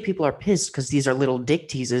 clearly people are pissed because these are little dick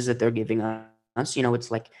teases that they're giving us.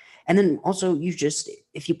 It's like, and then also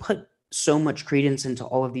if you put so much credence into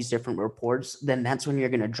all of these different reports, then that's when you're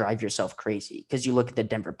going to drive yourself crazy. Because you look at the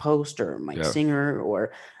Denver Post or Mike Singer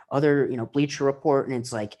or other, Bleacher Report, and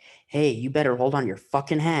it's like, hey, you better hold on your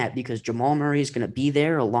fucking hat because Jamal Murray is going to be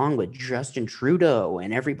there along with Justin Trudeau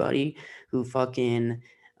and everybody who fucking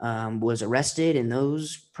was arrested in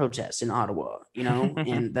those protests in Ottawa,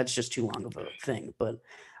 and that's just too long of a thing. But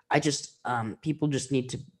I just, people just need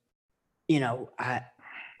to,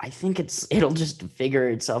 I think it'll just figure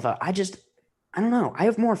itself out. I don't know. I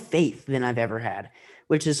have more faith than I've ever had,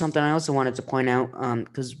 which is something I also wanted to point out.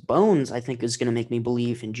 Because Bones, I think, is going to make me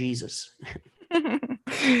believe in Jesus.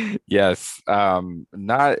 Yes.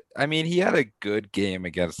 Not. I mean, he had a good game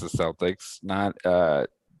against the Celtics. Not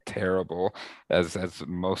terrible as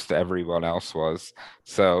most everyone else was.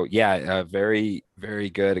 So yeah, very very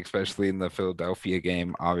good, especially in the Philadelphia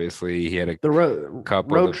game. Obviously, he had a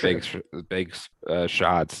couple of big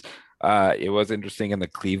shots. It was interesting in the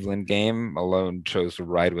Cleveland game. Malone chose to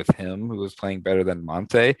ride with him, who was playing better than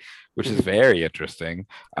Monte, which is very interesting.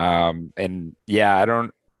 And yeah, I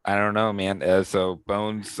don't know, man. So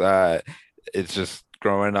Bones, it's just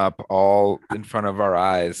growing up all in front of our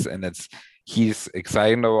eyes, and he's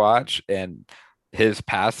exciting to watch, and his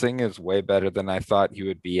passing is way better than I thought he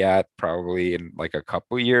would be at probably in like a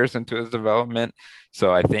couple years into his development.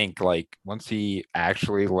 So I think like once he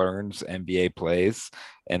actually learns NBA plays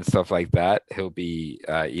and stuff like that, he'll be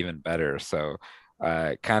even better. So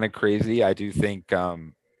kind of crazy. I do think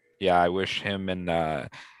I wish him and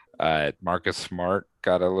Marcus Smart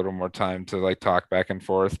got a little more time to like talk back and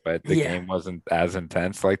forth, but the game wasn't as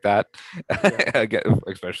intense like that,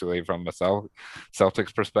 especially from a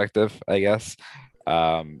Celtics perspective, I guess.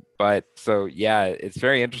 But so yeah, it's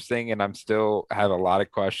very interesting, and I'm still have a lot of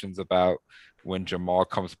questions about when Jamal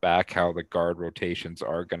comes back, how the guard rotations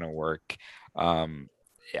are going to work.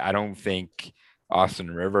 I don't think Austin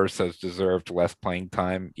Rivers has deserved less playing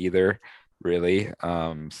time either, really.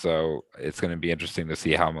 So it's going to be interesting to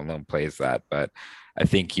see how Malone plays that, but I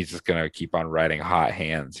think he's just going to keep on riding hot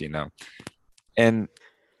hands, and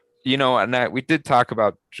we did talk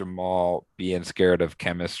about Jamal being scared of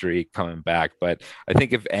chemistry coming back, but I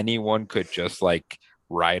think if anyone could just like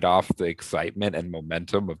ride off the excitement and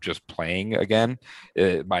momentum of just playing again,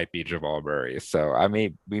 it might be Jamal Murray. So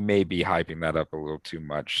we may be hyping that up a little too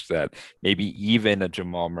much, that maybe even a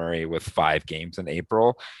Jamal Murray with 5 games in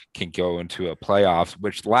April can go into a playoffs,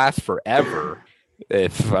 which lasts forever.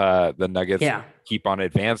 If the Nuggets keep on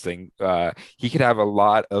advancing, he could have a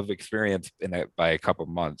lot of experience by a couple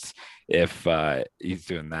months if he's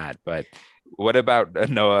doing that. But what about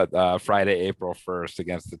Noah Friday, April 1st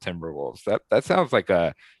against the Timberwolves? That sounds like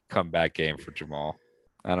a comeback game for Jamal.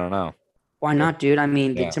 I don't know. Why not, dude? I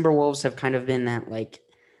mean, the Timberwolves have kind of been that like.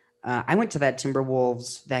 I went to that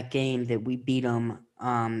Timberwolves that game that we beat them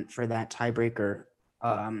for that tiebreaker.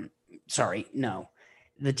 Sorry, no.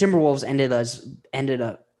 The Timberwolves ended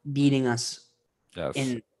up beating us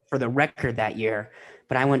for the record that year.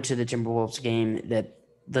 But I went to the Timberwolves game that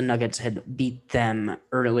the Nuggets had beat them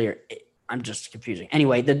earlier. I'm just confusing.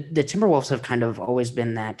 Anyway, the Timberwolves have kind of always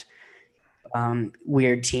been that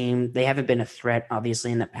weird team. They haven't been a threat,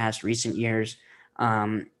 obviously, in the past recent years.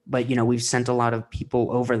 But we've sent a lot of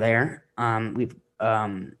people over there.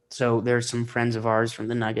 So there's some friends of ours from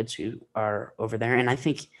the Nuggets who are over there, and I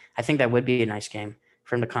think that would be a nice game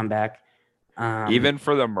for him to come back. Even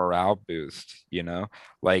for the morale boost,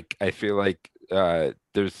 like I feel like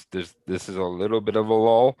this is a little bit of a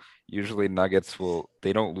lull. Usually Nuggets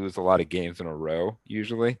they don't lose a lot of games in a row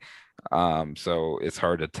usually. So it's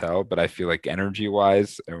hard to tell, but I feel like energy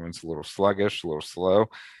wise, everyone's a little sluggish, a little slow,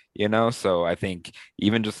 So I think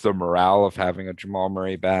even just the morale of having a Jamal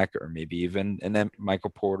Murray back, or maybe even and then Michael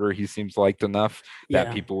Porter, he seems liked enough that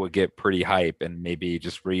Yeah. people would get pretty hype and maybe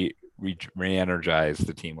just re-energize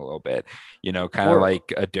the team a little bit, kind of Or-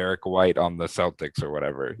 like a Derek White on the Celtics or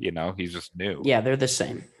whatever, he's just new. Yeah, they're the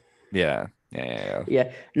same. Yeah. Yeah. Yeah. Yeah.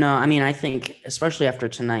 Yeah. No, I mean, I think especially after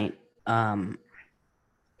tonight,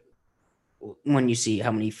 when you see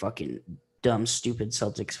how many fucking dumb, stupid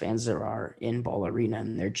Celtics fans there are in Ball Arena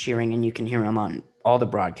and they're cheering, and you can hear them on all the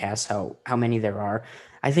broadcasts how many there are.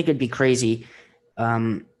 I think it'd be crazy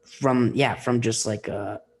from just like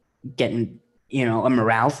getting a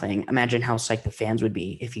morale thing. Imagine how psyched the fans would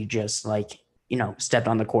be if you just like stepped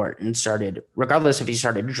on the court and started, regardless if you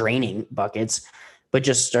started draining buckets, but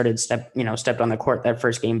just stepped on the court that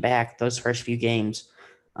first game back, those first few games.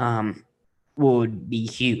 Would be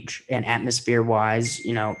huge, and atmosphere wise,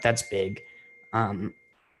 that's big.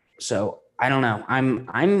 So I don't know.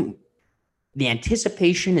 I'm the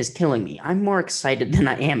anticipation is killing me. I'm more excited than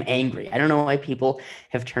I am angry. I don't know why people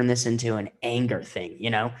have turned this into an anger thing.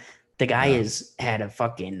 The guy has had a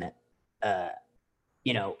fucking, a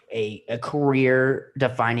career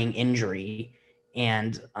defining injury,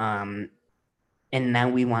 and now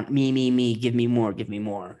we want me, give me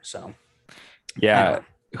more. So Yeah,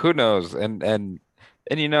 who knows? And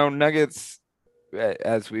Nuggets,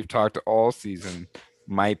 as we've talked all season,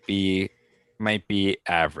 might be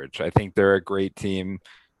average. I think they're a great team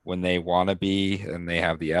when they want to be and they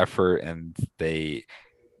have the effort and they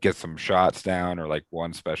get some shots down, or like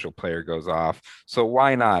one special player goes off. So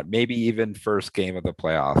why not? Maybe even first game of the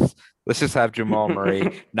playoffs. Let's just have Jamal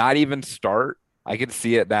Murray not even start. I can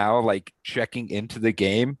see it now, like checking into the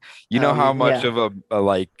game. You know how much of a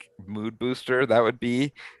like mood booster that would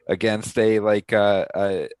be against a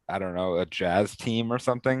I don't know, a Jazz team or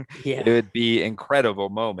something. Yeah. It would be incredible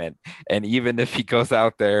moment. And even if he goes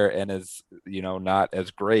out there and is, not as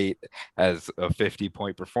great as a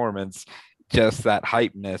 50-point performance, just that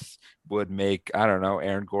hypeness would make, I don't know,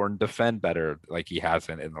 Aaron Gordon defend better like he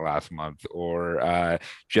hasn't in the last month, or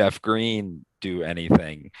Jeff Green do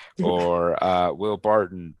anything, or Will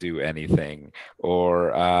Barton do anything,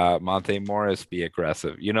 or Monte Morris be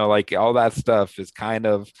aggressive. Like all that stuff is kind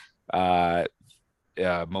of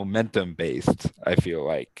momentum based. I feel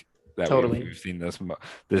like that Totally. we've seen this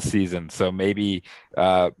season. So maybe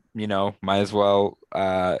might as well.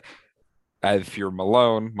 If you're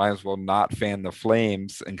Malone, might as well not fan the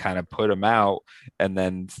Flames and kind of put them out, and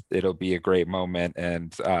then it'll be a great moment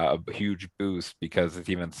and a huge boost because it's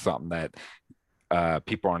even something that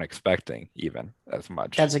people aren't expecting even as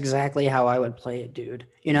much. That's exactly how I would play it, dude.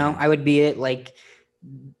 I would be it like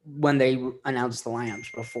when they announced the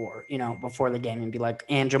lineups before the game, and be like,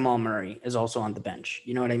 and Jamal Murray is also on the bench.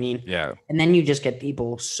 You know what I mean? Yeah. And then you just get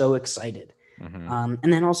people so excited. Mm-hmm.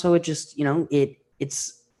 And then also it just,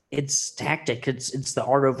 it's tactic. It's the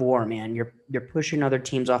art of war, man. You're pushing other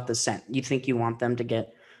teams off the scent. You think you want them to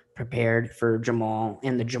get prepared for Jamal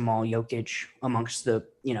and the Jamal Jokic amongst the,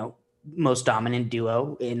 most dominant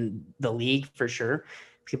duo in the league for sure.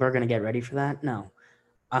 People are going to get ready for that. No,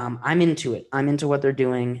 I'm into it. I'm into what they're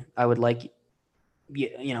doing. I would like,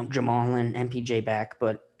 Jamal and MPJ back,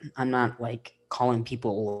 but I'm not like calling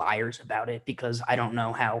people liars about it because I don't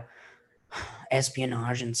know how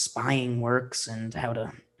espionage and spying works and how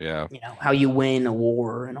to, how you win a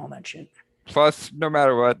war and all that shit. Plus, no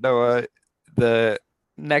matter what, Noah, the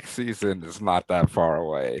next season is not that far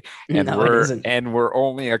away, and No, it isn't. we're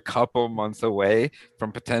only a couple months away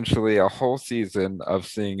from potentially a whole season of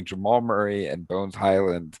seeing Jamal Murray and Bones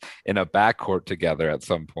Highland in a backcourt together at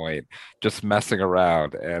some point, just messing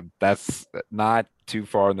around, and that's not too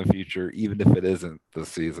far in the future, even if it isn't this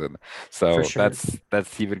season. So sure.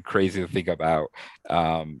 that's even crazy to think about.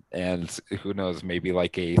 And who knows, maybe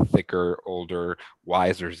like a thicker, older,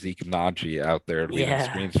 wiser Zeke Naji out there leading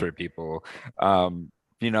screens for people.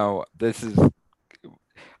 This is,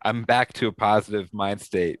 I'm back to a positive mind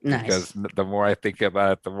state because the more I think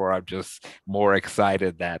about it, the more I'm just more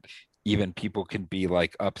excited that even people can be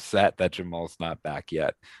like upset that Jamal's not back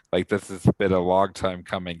yet. Like this has been a long time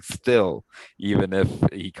coming still, even if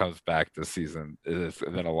he comes back this season. It's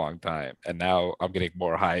been a long time. And now I'm getting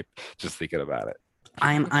more hype just thinking about it.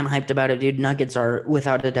 I'm hyped about it, dude. Nuggets are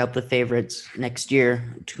without a doubt the favorites next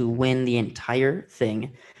year to win the entire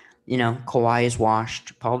thing. Kawhi is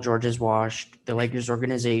washed. Paul George is washed. The Lakers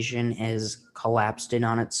organization has collapsed in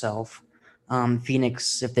on itself.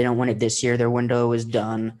 Phoenix, if they don't win it this year, their window is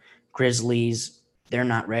done. Grizzlies, they're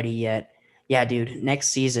not ready yet. Yeah, dude, next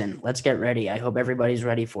season, let's get ready. I hope everybody's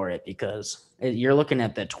ready for it because you're looking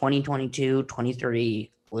at the 2022-23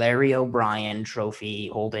 Larry O'Brien trophy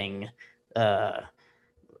holding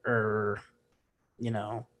People,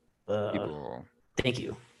 thank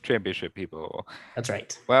you. championship people. That's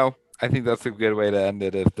right. Well, I think that's a good way to end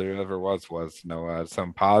it. If there ever was Noah,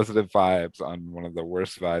 some positive vibes on one of the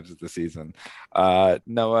worst vibes of the season.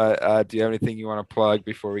 Noah, do you have anything you want to plug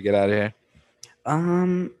before we get out of here?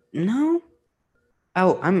 No.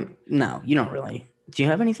 Oh, no, you don't really. Do you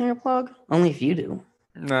have anything to plug? Only if you do.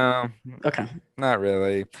 No. Okay. Not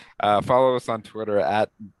really. Follow us on Twitter at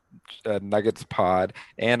Nuggets Pod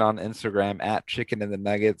and on Instagram at Chicken and the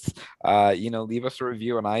Nuggets. Leave us a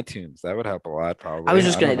review on iTunes. That would help a lot, probably.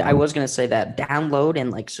 I was gonna say that. Download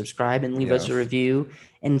and subscribe and leave us a review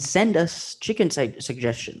and send us chicken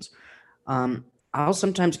suggestions. I'll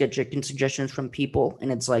sometimes get chicken suggestions from people,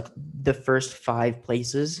 and it's like the first 5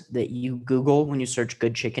 places that you Google when you search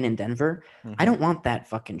good chicken in Denver. Mm-hmm. I don't want that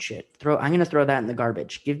fucking shit. I'm gonna throw that in the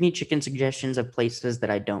garbage. Give me chicken suggestions of places that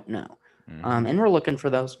I don't know. Mm-hmm. And we're looking for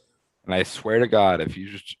those. And I swear to God, if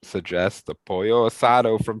you suggest the pollo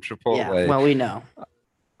asado from Chipotle, yeah, well, we know.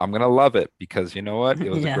 I'm going to love it because you know what? It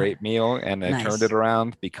was a great meal, and I turned it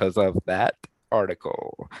around because of that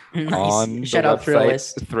article on Shout out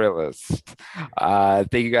Thrillist.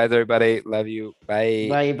 Thank you guys, everybody. Love you.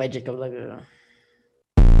 Bye. Bye, Jacob. Love you.